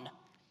throne.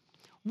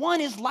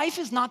 One is life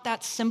is not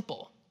that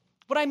simple.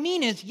 What I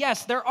mean is,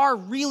 yes, there are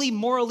really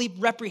morally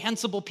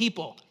reprehensible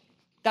people.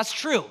 That's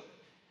true.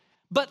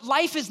 But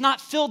life is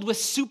not filled with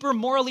super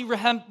morally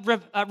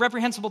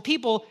reprehensible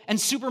people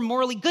and super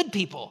morally good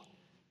people.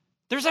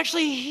 There's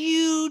actually a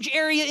huge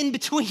area in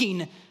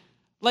between,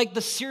 like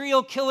the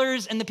serial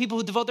killers and the people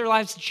who devote their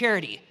lives to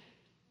charity.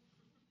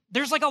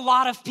 There's like a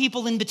lot of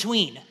people in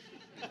between.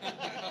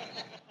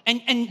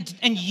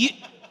 And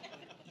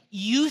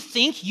you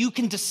think you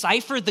can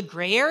decipher the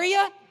gray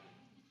area?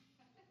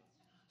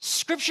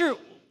 Scripture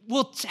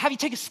will have you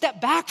take a step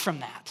back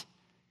from that.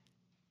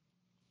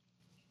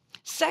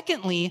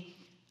 Secondly,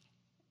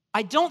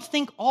 I don't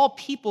think all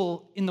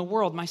people in the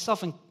world,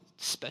 myself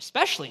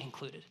especially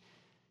included,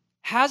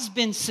 has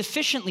been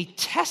sufficiently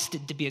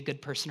tested to be a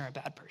good person or a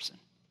bad person.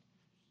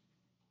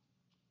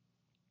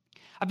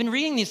 I've been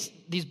reading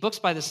these books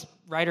by this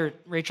writer,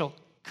 Rachel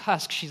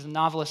Cusk. She's a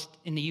novelist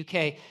in the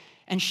UK.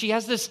 And she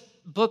has this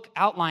book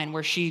outline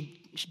where she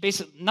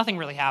basically, nothing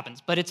really happens,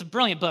 but it's a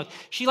brilliant book.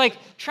 She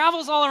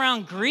travels all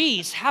around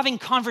Greece, having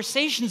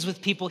conversations with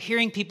people,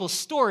 hearing people's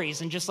stories,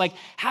 and just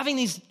having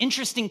these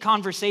interesting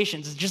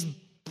conversations. It's just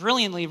a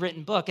brilliantly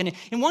written book. And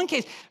in one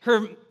case,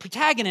 her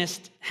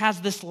protagonist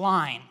has this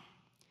line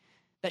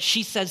that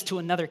she says to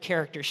another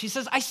character. She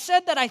says, I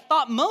said that I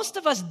thought most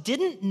of us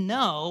didn't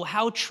know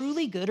how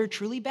truly good or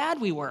truly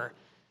bad we were.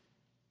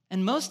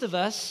 And most of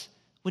us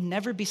would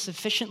never be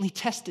sufficiently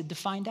tested to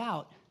find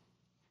out.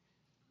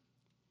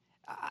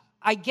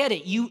 I get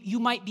it. You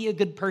might be a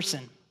good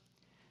person.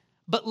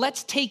 But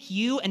let's take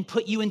you and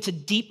put you into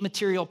deep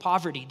material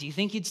poverty. Do you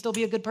think you'd still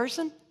be a good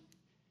person?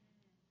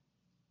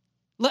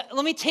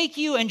 Let me take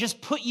you and just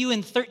put you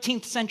in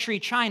 13th century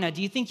China.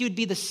 Do you think you'd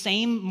be the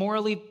same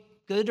morally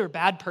good or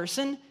bad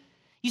person?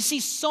 You see,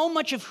 so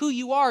much of who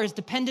you are is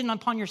dependent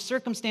upon your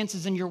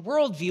circumstances and your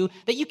worldview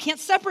that you can't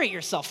separate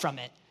yourself from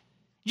it.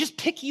 Just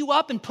pick you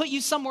up and put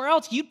you somewhere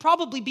else, you'd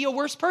probably be a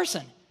worse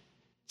person.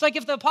 It's like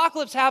if the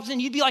apocalypse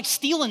happens, you'd be like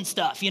stealing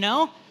stuff, You're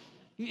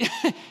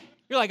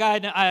like,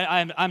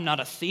 I'm not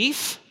a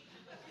thief.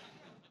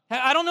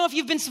 I don't know if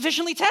you've been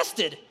sufficiently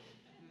tested.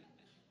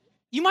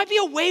 You might be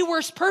a way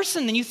worse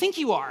person than you think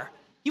you are.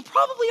 You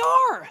probably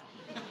are.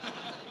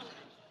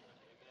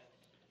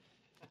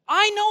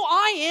 I know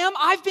I am.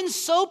 I've been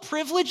so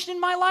privileged in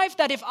my life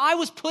that if I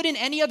was put in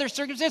any other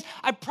circumstance,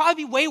 I'd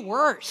probably be way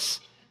worse.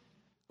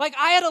 Like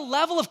I had a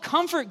level of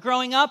comfort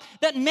growing up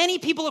that many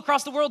people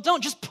across the world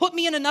don't. Just put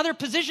me in another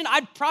position,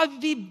 I'd probably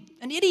be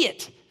an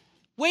idiot.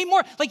 Way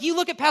more. Like you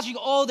look at pastors, you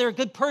go, oh, they're a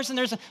good person.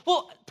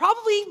 Well,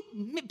 probably,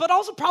 but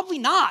also probably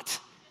not.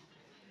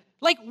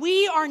 Like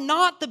we are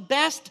not the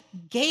best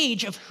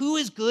gauge of who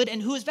is good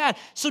and who is bad.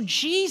 So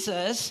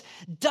Jesus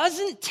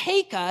doesn't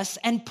take us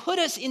and put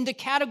us into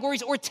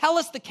categories or tell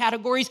us the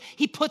categories.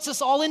 He puts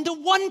us all into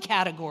one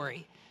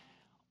category,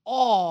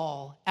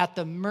 all at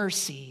the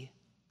mercy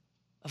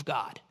of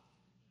God.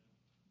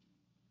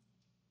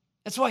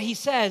 That's why he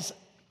says,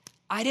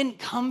 I didn't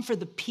come for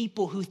the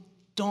people who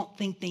don't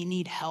think they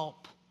need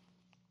help.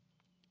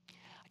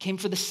 I came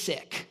for the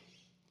sick,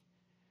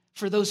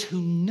 for those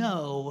who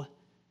know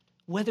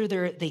whether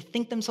they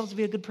think themselves to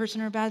be a good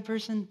person or a bad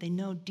person, they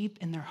know deep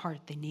in their heart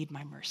they need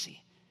my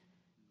mercy.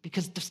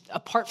 Because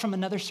apart from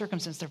another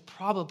circumstance, they're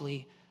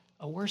probably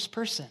a worse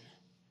person.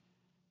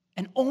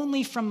 And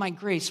only from my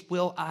grace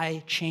will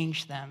I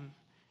change them.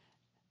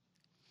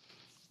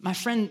 My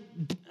friend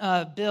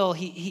Bill,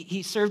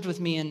 he served with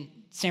me in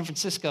San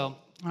Francisco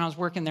when I was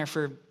working there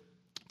for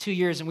 2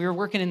 years, and we were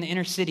working in the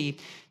inner city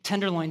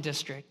Tenderloin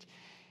district.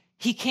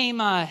 He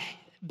came...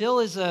 Bill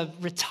is a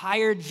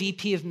retired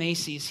VP of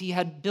Macy's. He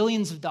had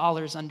billions of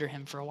dollars under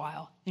him for a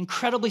while.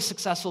 Incredibly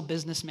successful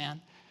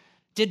businessman.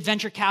 Did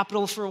venture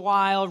capital for a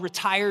while,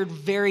 retired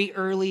very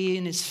early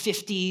in his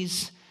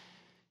 50s.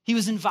 He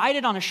was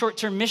invited on a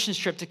short-term missions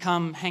trip to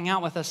come hang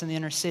out with us in the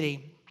inner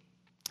city.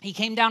 He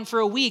came down for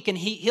a week, and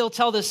he'll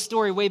tell this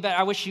story way better.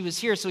 I wish he was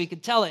here so he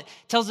could tell it.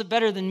 Tells it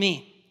better than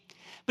me.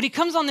 But he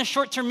comes on this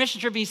short-term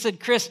mission trip, and he said,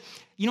 Chris,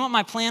 you know what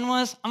my plan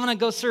was? I'm going to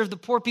go serve the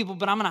poor people,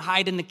 but I'm going to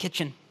hide in the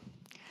kitchen.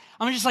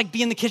 I'm gonna just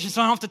be in the kitchen so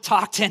I don't have to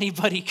talk to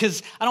anybody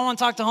because I don't want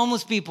to talk to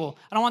homeless people.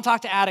 I don't want to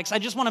talk to addicts. I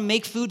just want to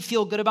make food,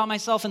 feel good about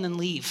myself, and then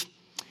leave.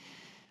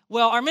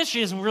 Well, our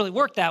ministry doesn't really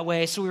work that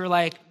way, so we were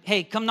like,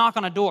 hey, come knock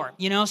on a door,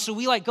 So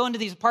we go into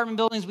these apartment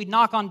buildings, we'd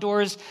knock on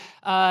doors,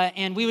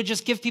 and we would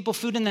just give people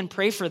food and then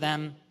pray for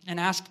them and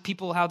ask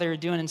people how they were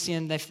doing and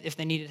seeing if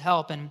they needed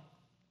help. And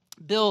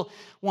Bill,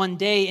 one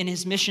day in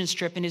his missions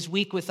trip, in his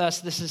week with us,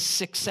 this is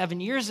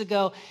 6-7 years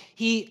ago,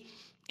 he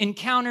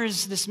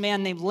encounters this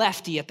man named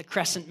Lefty at the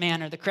Crescent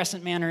Manor. The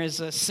Crescent Manor is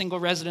a single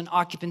resident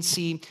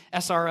occupancy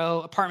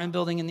SRO apartment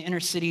building in the inner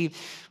city.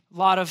 A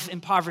lot of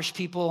impoverished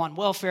people on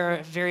welfare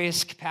at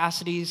various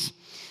capacities.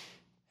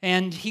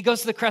 And he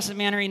goes to the Crescent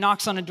Manor, he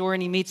knocks on a door,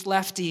 and he meets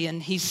Lefty,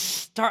 and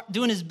he's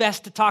doing his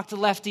best to talk to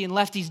Lefty, and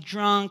Lefty's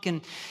drunk,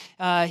 and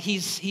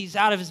he's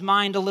out of his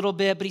mind a little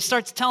bit, but he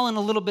starts telling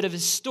a little bit of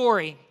his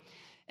story.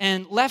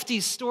 And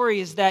Lefty's story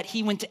is that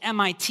he went to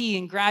MIT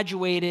and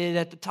graduated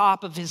at the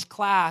top of his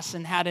class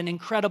and had an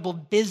incredible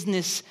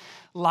business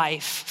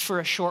life for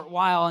a short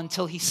while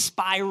until he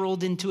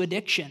spiraled into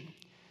addiction,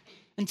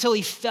 until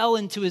he fell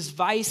into his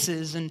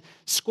vices and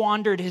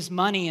squandered his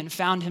money and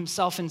found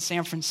himself in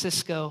San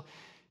Francisco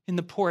in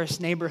the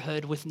poorest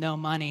neighborhood with no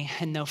money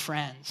and no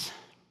friends.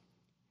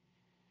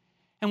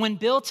 And when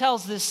Bill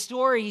tells this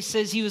story, he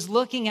says he was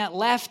looking at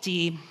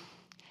Lefty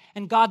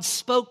and God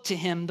spoke to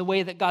him the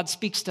way that God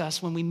speaks to us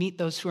when we meet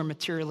those who are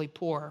materially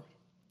poor.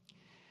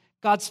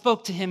 God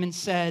spoke to him and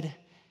said,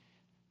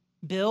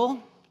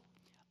 Bill,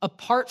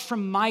 apart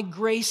from my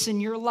grace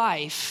in your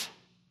life,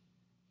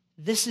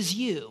 this is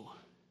you.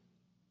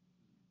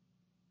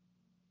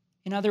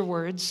 In other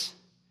words,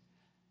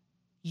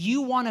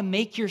 you want to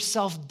make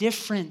yourself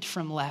different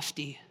from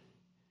Lefty,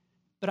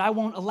 but I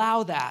won't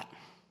allow that.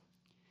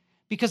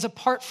 Because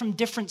apart from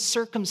different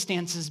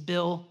circumstances,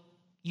 Bill,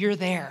 you're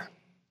there.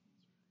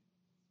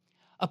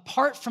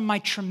 Apart from my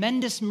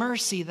tremendous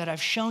mercy that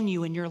I've shown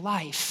you in your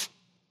life.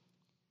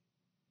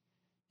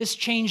 This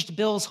changed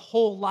Bill's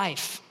whole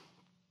life,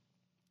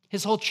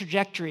 his whole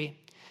trajectory.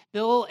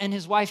 Bill and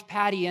his wife,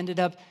 Patty, ended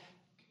up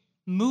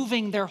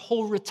moving their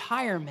whole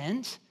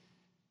retirement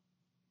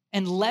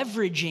and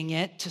leveraging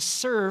it to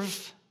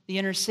serve the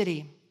inner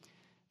city.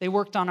 They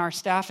worked on our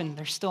staff, and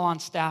they're still on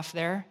staff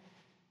there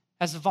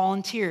as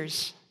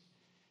volunteers.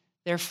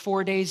 They're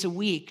 4 days a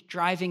week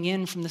driving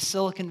in from the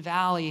Silicon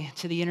Valley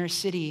to the inner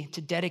city to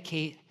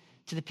dedicate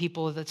to the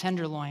people of the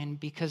Tenderloin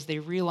because they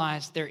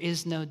realize there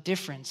is no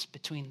difference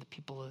between the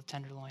people of the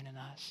Tenderloin and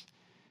us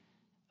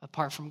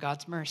apart from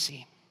God's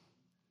mercy.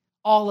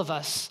 All of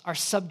us are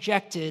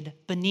subjected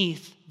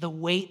beneath the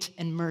weight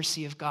and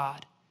mercy of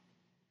God.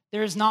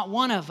 There is not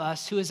one of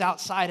us who is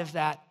outside of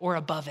that or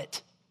above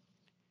it.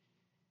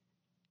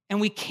 And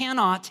we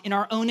cannot, in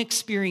our own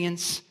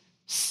experience,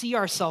 see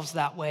ourselves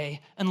that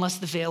way unless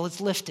the veil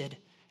is lifted.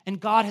 And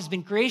God has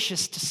been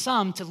gracious to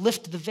some to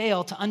lift the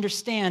veil to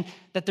understand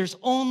that there's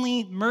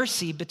only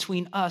mercy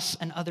between us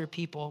and other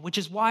people, which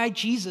is why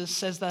Jesus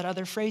says that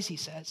other phrase he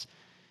says.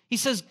 He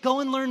says,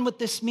 go and learn what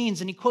this means.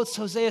 And he quotes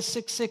Hosea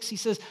 6:6. He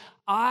says,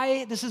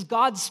 this is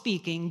God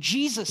speaking,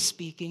 Jesus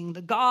speaking,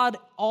 the God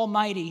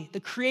Almighty, the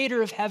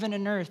creator of heaven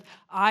and earth.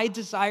 I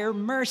desire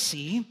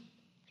mercy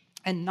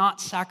and not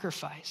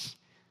sacrifice.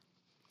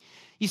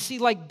 You see,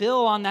 like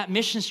Bill on that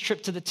missions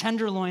trip to the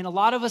Tenderloin, a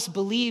lot of us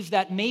believe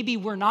that maybe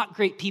we're not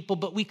great people,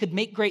 but we could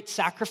make great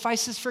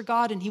sacrifices for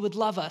God and he would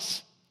love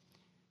us.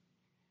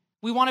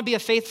 We want to be a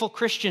faithful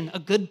Christian, a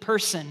good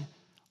person.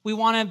 We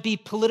want to be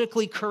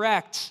politically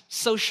correct,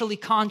 socially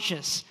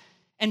conscious.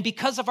 And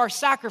because of our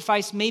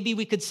sacrifice, maybe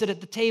we could sit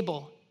at the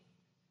table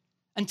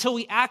until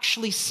we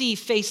actually see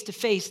face to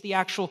face the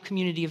actual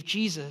community of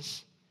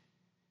Jesus.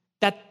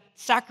 That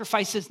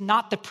sacrifice is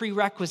not the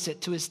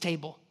prerequisite to his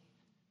table.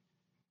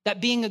 That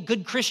being a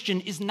good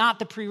Christian is not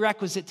the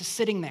prerequisite to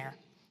sitting there.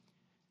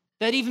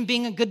 That even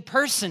being a good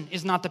person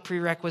is not the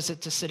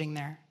prerequisite to sitting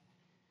there.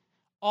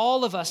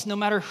 All of us, no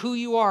matter who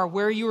you are,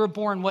 where you were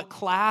born, what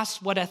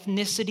class, what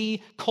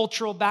ethnicity,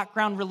 cultural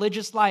background,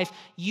 religious life,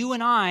 you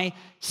and I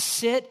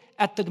sit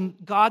at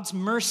God's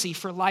mercy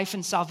for life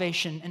and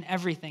salvation and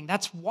everything.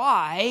 That's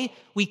why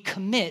we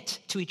commit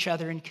to each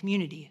other in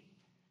community.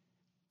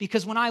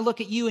 Because when I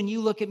look at you and you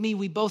look at me,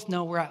 we both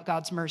know we're at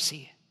God's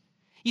mercy.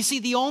 You see,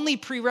 the only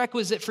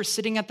prerequisite for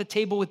sitting at the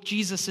table with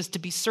Jesus is to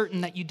be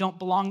certain that you don't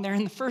belong there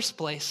in the first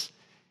place.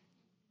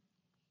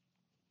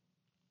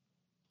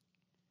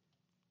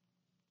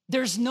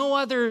 There's no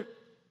other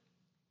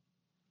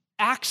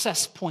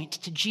access point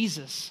to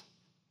Jesus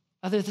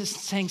other than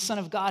saying, Son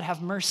of God,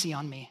 have mercy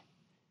on me.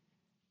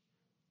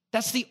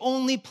 That's the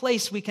only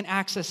place we can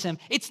access him.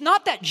 It's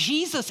not that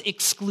Jesus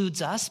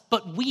excludes us,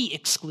 but we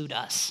exclude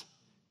us.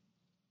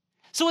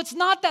 So it's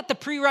not that the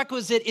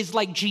prerequisite is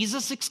like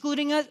Jesus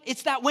excluding us.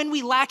 It's that when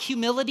we lack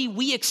humility,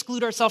 we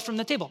exclude ourselves from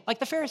the table, like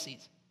the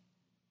Pharisees.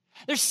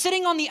 They're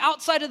sitting on the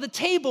outside of the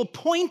table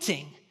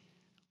pointing.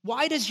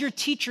 Why does your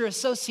teacher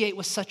associate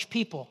with such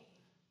people?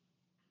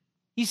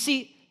 You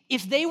see,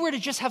 if they were to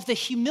just have the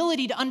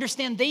humility to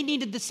understand they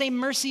needed the same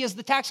mercy as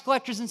the tax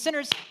collectors and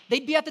sinners,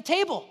 they'd be at the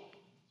table.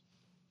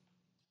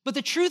 But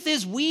the truth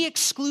is, we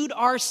exclude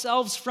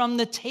ourselves from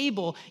the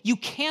table. You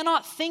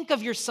cannot think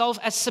of yourself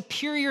as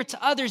superior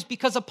to others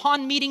because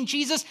upon meeting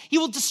Jesus, he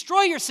will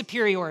destroy your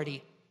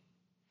superiority.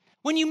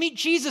 When you meet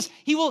Jesus,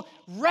 he will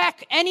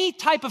wreck any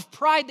type of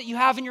pride that you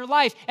have in your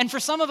life. And for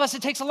some of us,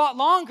 it takes a lot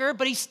longer,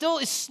 but he still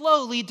is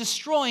slowly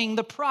destroying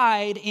the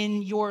pride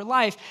in your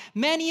life.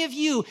 Many of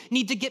you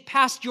need to get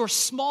past your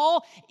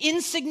small,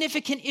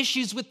 insignificant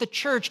issues with the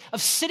church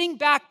of sitting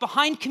back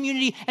behind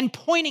community and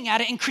pointing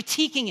at it and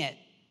critiquing it.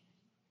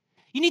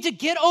 You need to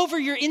get over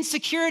your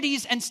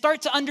insecurities and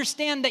start to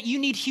understand that you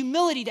need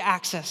humility to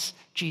access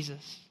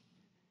Jesus.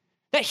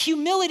 That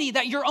humility,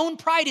 that your own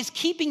pride is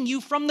keeping you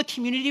from the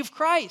community of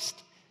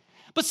Christ.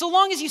 But so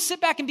long as you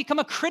sit back and become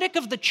a critic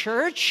of the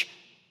church,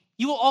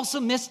 you will also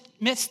miss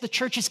the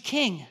church's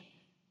king.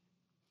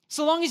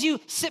 So long as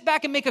you sit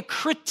back and make a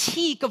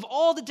critique of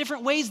all the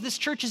different ways this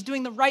church is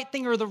doing the right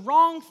thing or the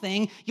wrong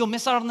thing, you'll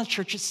miss out on the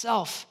church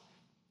itself.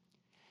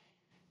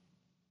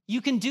 You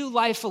can do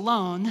life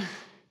alone,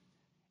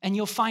 and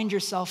you'll find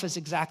yourself as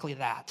exactly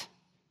that,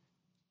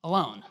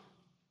 alone.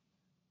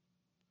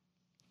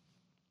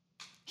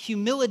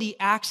 Humility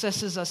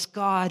accesses us,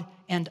 God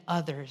and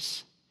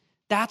others.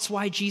 That's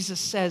why Jesus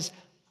says,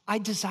 I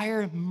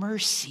desire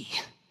mercy.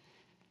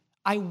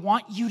 I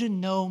want you to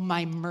know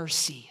my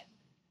mercy.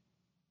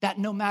 That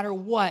no matter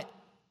what,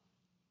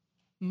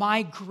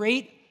 my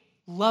great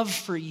love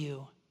for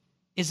you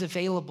is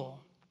available.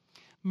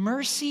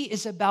 Mercy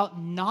is about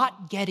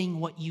not getting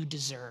what you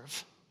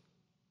deserve.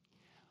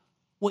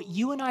 What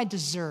you and I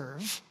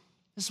deserve,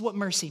 this is what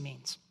mercy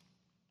means.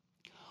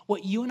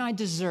 What you and I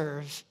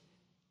deserve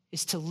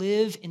is to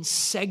live in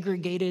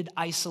segregated,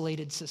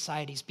 isolated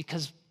societies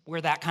because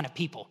we're that kind of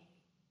people.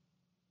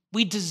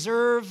 We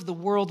deserve the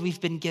world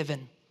we've been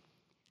given.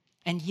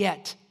 And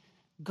yet,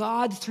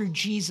 God, through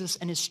Jesus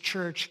and his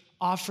church,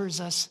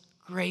 offers us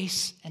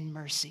grace and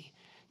mercy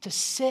to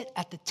sit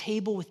at the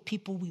table with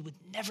people we would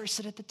never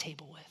sit at the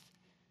table with.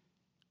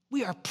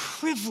 We are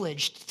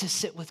privileged to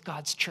sit with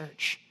God's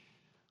church.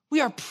 We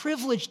are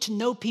privileged to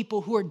know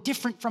people who are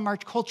different from our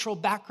cultural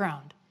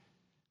background,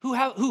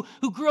 who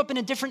grew up in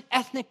a different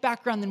ethnic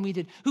background than we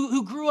did,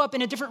 who grew up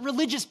in a different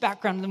religious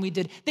background than we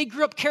did. They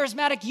grew up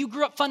charismatic, you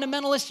grew up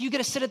fundamentalist, you get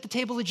to sit at the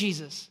table of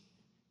Jesus.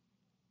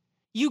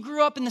 You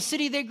grew up in the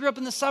city, they grew up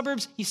in the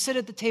suburbs, you sit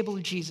at the table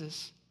of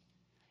Jesus.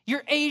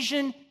 You're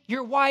Asian,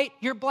 you're white,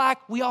 you're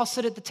black, we all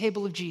sit at the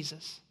table of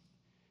Jesus.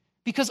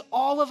 Because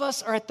all of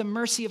us are at the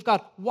mercy of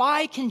God.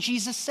 Why can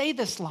Jesus say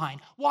this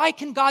line? Why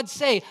can God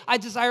say, I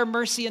desire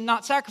mercy and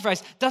not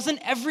sacrifice? Doesn't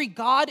every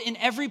God in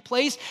every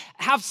place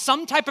have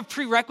some type of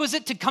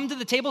prerequisite to come to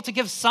the table to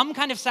give some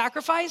kind of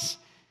sacrifice?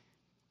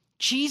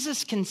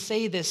 Jesus can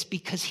say this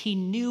because he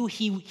knew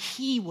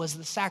he was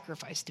the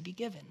sacrifice to be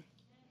given.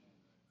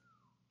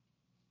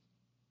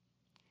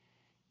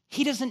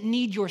 He doesn't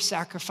need your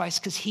sacrifice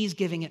because he's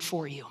giving it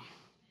for you.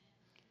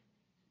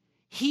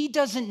 He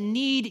doesn't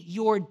need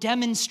your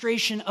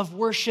demonstration of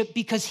worship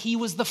because he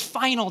was the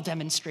final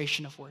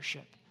demonstration of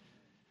worship.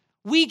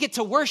 We get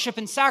to worship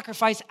and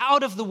sacrifice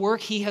out of the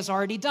work he has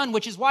already done,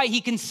 which is why he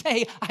can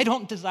say, I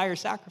don't desire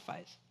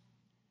sacrifice.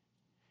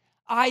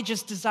 I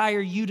just desire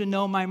you to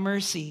know my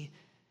mercy.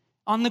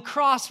 On the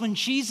cross, when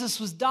Jesus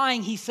was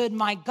dying, he said,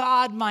 my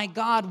God,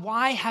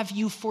 why have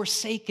you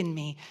forsaken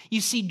me? You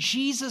see,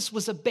 Jesus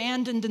was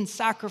abandoned and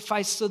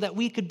sacrificed so that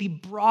we could be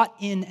brought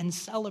in and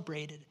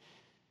celebrated.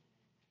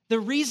 The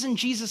reason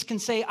Jesus can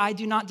say, I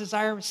do not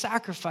desire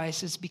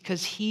sacrifice, is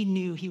because he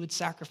knew he would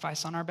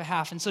sacrifice on our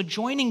behalf. And so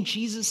joining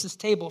Jesus'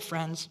 table,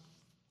 friends,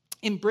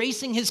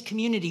 embracing his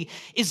community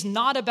is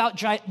not about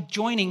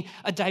joining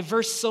a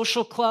diverse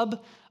social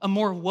club, a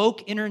more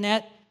woke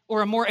internet,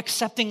 or a more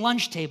accepting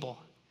lunch table.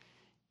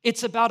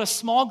 It's about a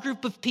small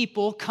group of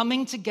people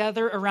coming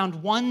together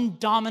around one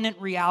dominant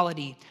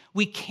reality.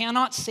 We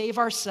cannot save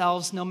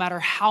ourselves no matter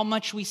how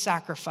much we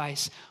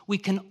sacrifice. We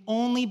can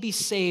only be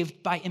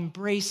saved by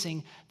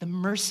embracing the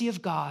mercy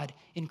of God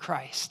in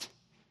Christ.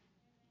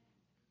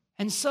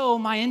 And so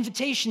my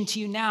invitation to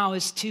you now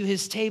is to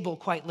his table,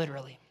 quite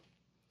literally.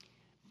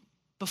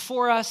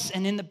 Before us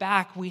and in the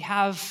back, we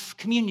have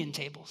communion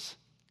tables.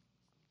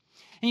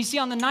 And you see,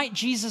 on the night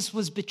Jesus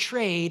was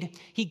betrayed,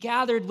 he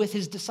gathered with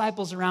his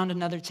disciples around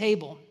another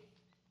table.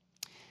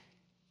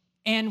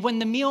 And when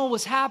the meal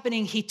was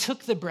happening, he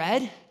took the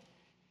bread,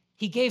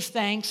 he gave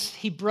thanks,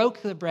 he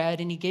broke the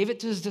bread, and he gave it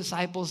to his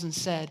disciples and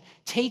said,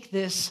 take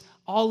this,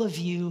 all of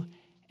you,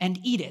 and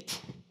eat it.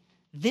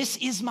 This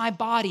is my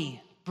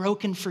body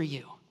broken for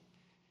you.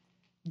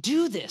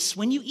 Do this,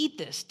 when you eat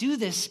this, do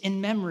this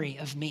in memory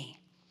of me.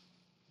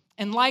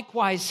 And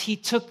likewise, he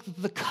took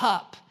the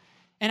cup,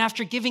 and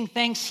after giving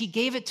thanks, he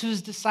gave it to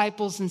his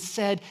disciples and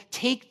said,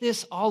 take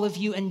this, all of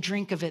you, and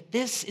drink of it.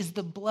 This is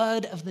the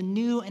blood of the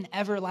new and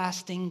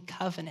everlasting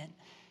covenant.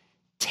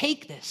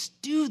 Take this,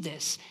 do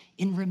this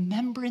in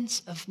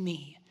remembrance of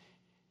me.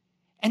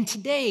 And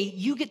today,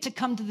 you get to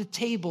come to the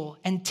table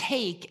and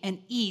take and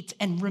eat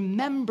and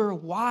remember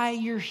why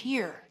you're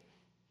here.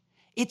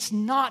 It's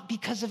not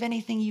because of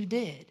anything you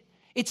did.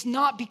 It's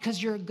not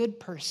because you're a good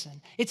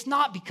person. It's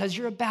not because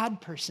you're a bad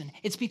person.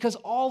 It's because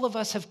all of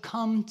us have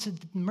come to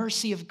the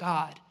mercy of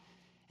God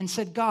and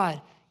said,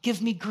 God,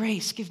 give me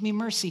grace, give me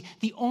mercy.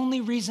 The only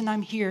reason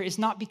I'm here is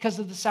not because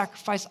of the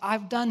sacrifice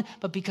I've done,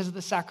 but because of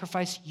the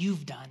sacrifice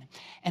you've done.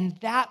 And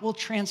that will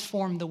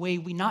transform the way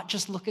we not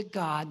just look at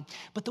God,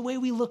 but the way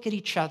we look at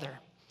each other,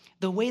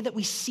 the way that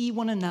we see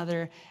one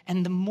another,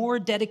 and the more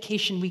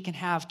dedication we can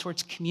have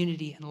towards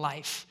community and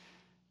life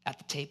at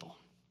the table.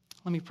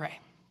 Let me pray.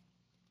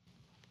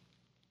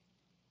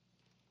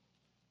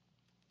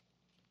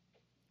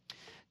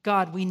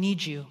 God, we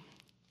need you.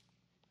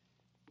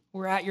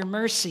 We're at your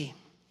mercy.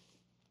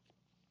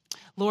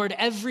 Lord,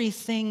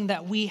 everything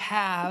that we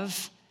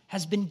have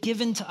has been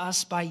given to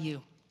us by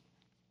you.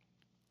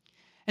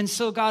 And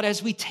so, God,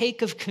 as we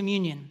take of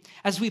communion,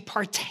 as we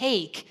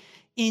partake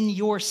in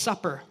your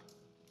supper,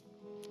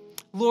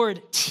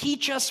 Lord,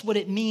 teach us what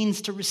it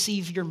means to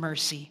receive your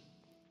mercy.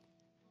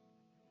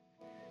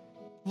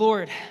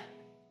 Lord,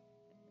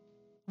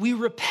 we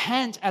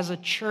repent as a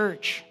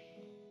church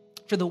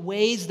for the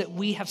ways that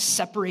we have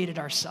separated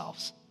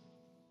ourselves.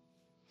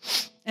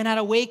 And at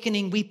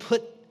Awakening, we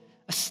put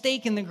a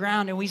stake in the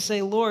ground and we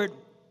say, Lord,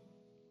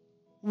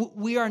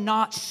 we are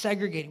not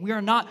segregating. We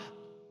are not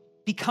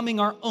becoming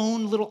our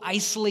own little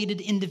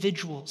isolated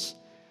individuals.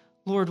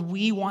 Lord,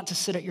 we want to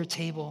sit at your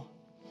table.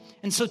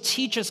 And so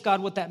teach us,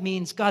 God, what that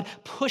means. God,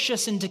 push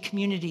us into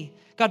community.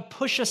 God,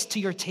 push us to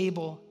your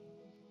table.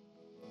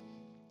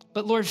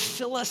 But Lord,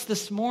 fill us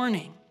this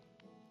morning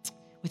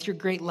with your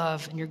great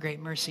love and your great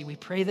mercy. We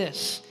pray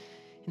this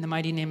in the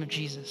mighty name of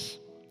Jesus.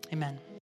 Amen.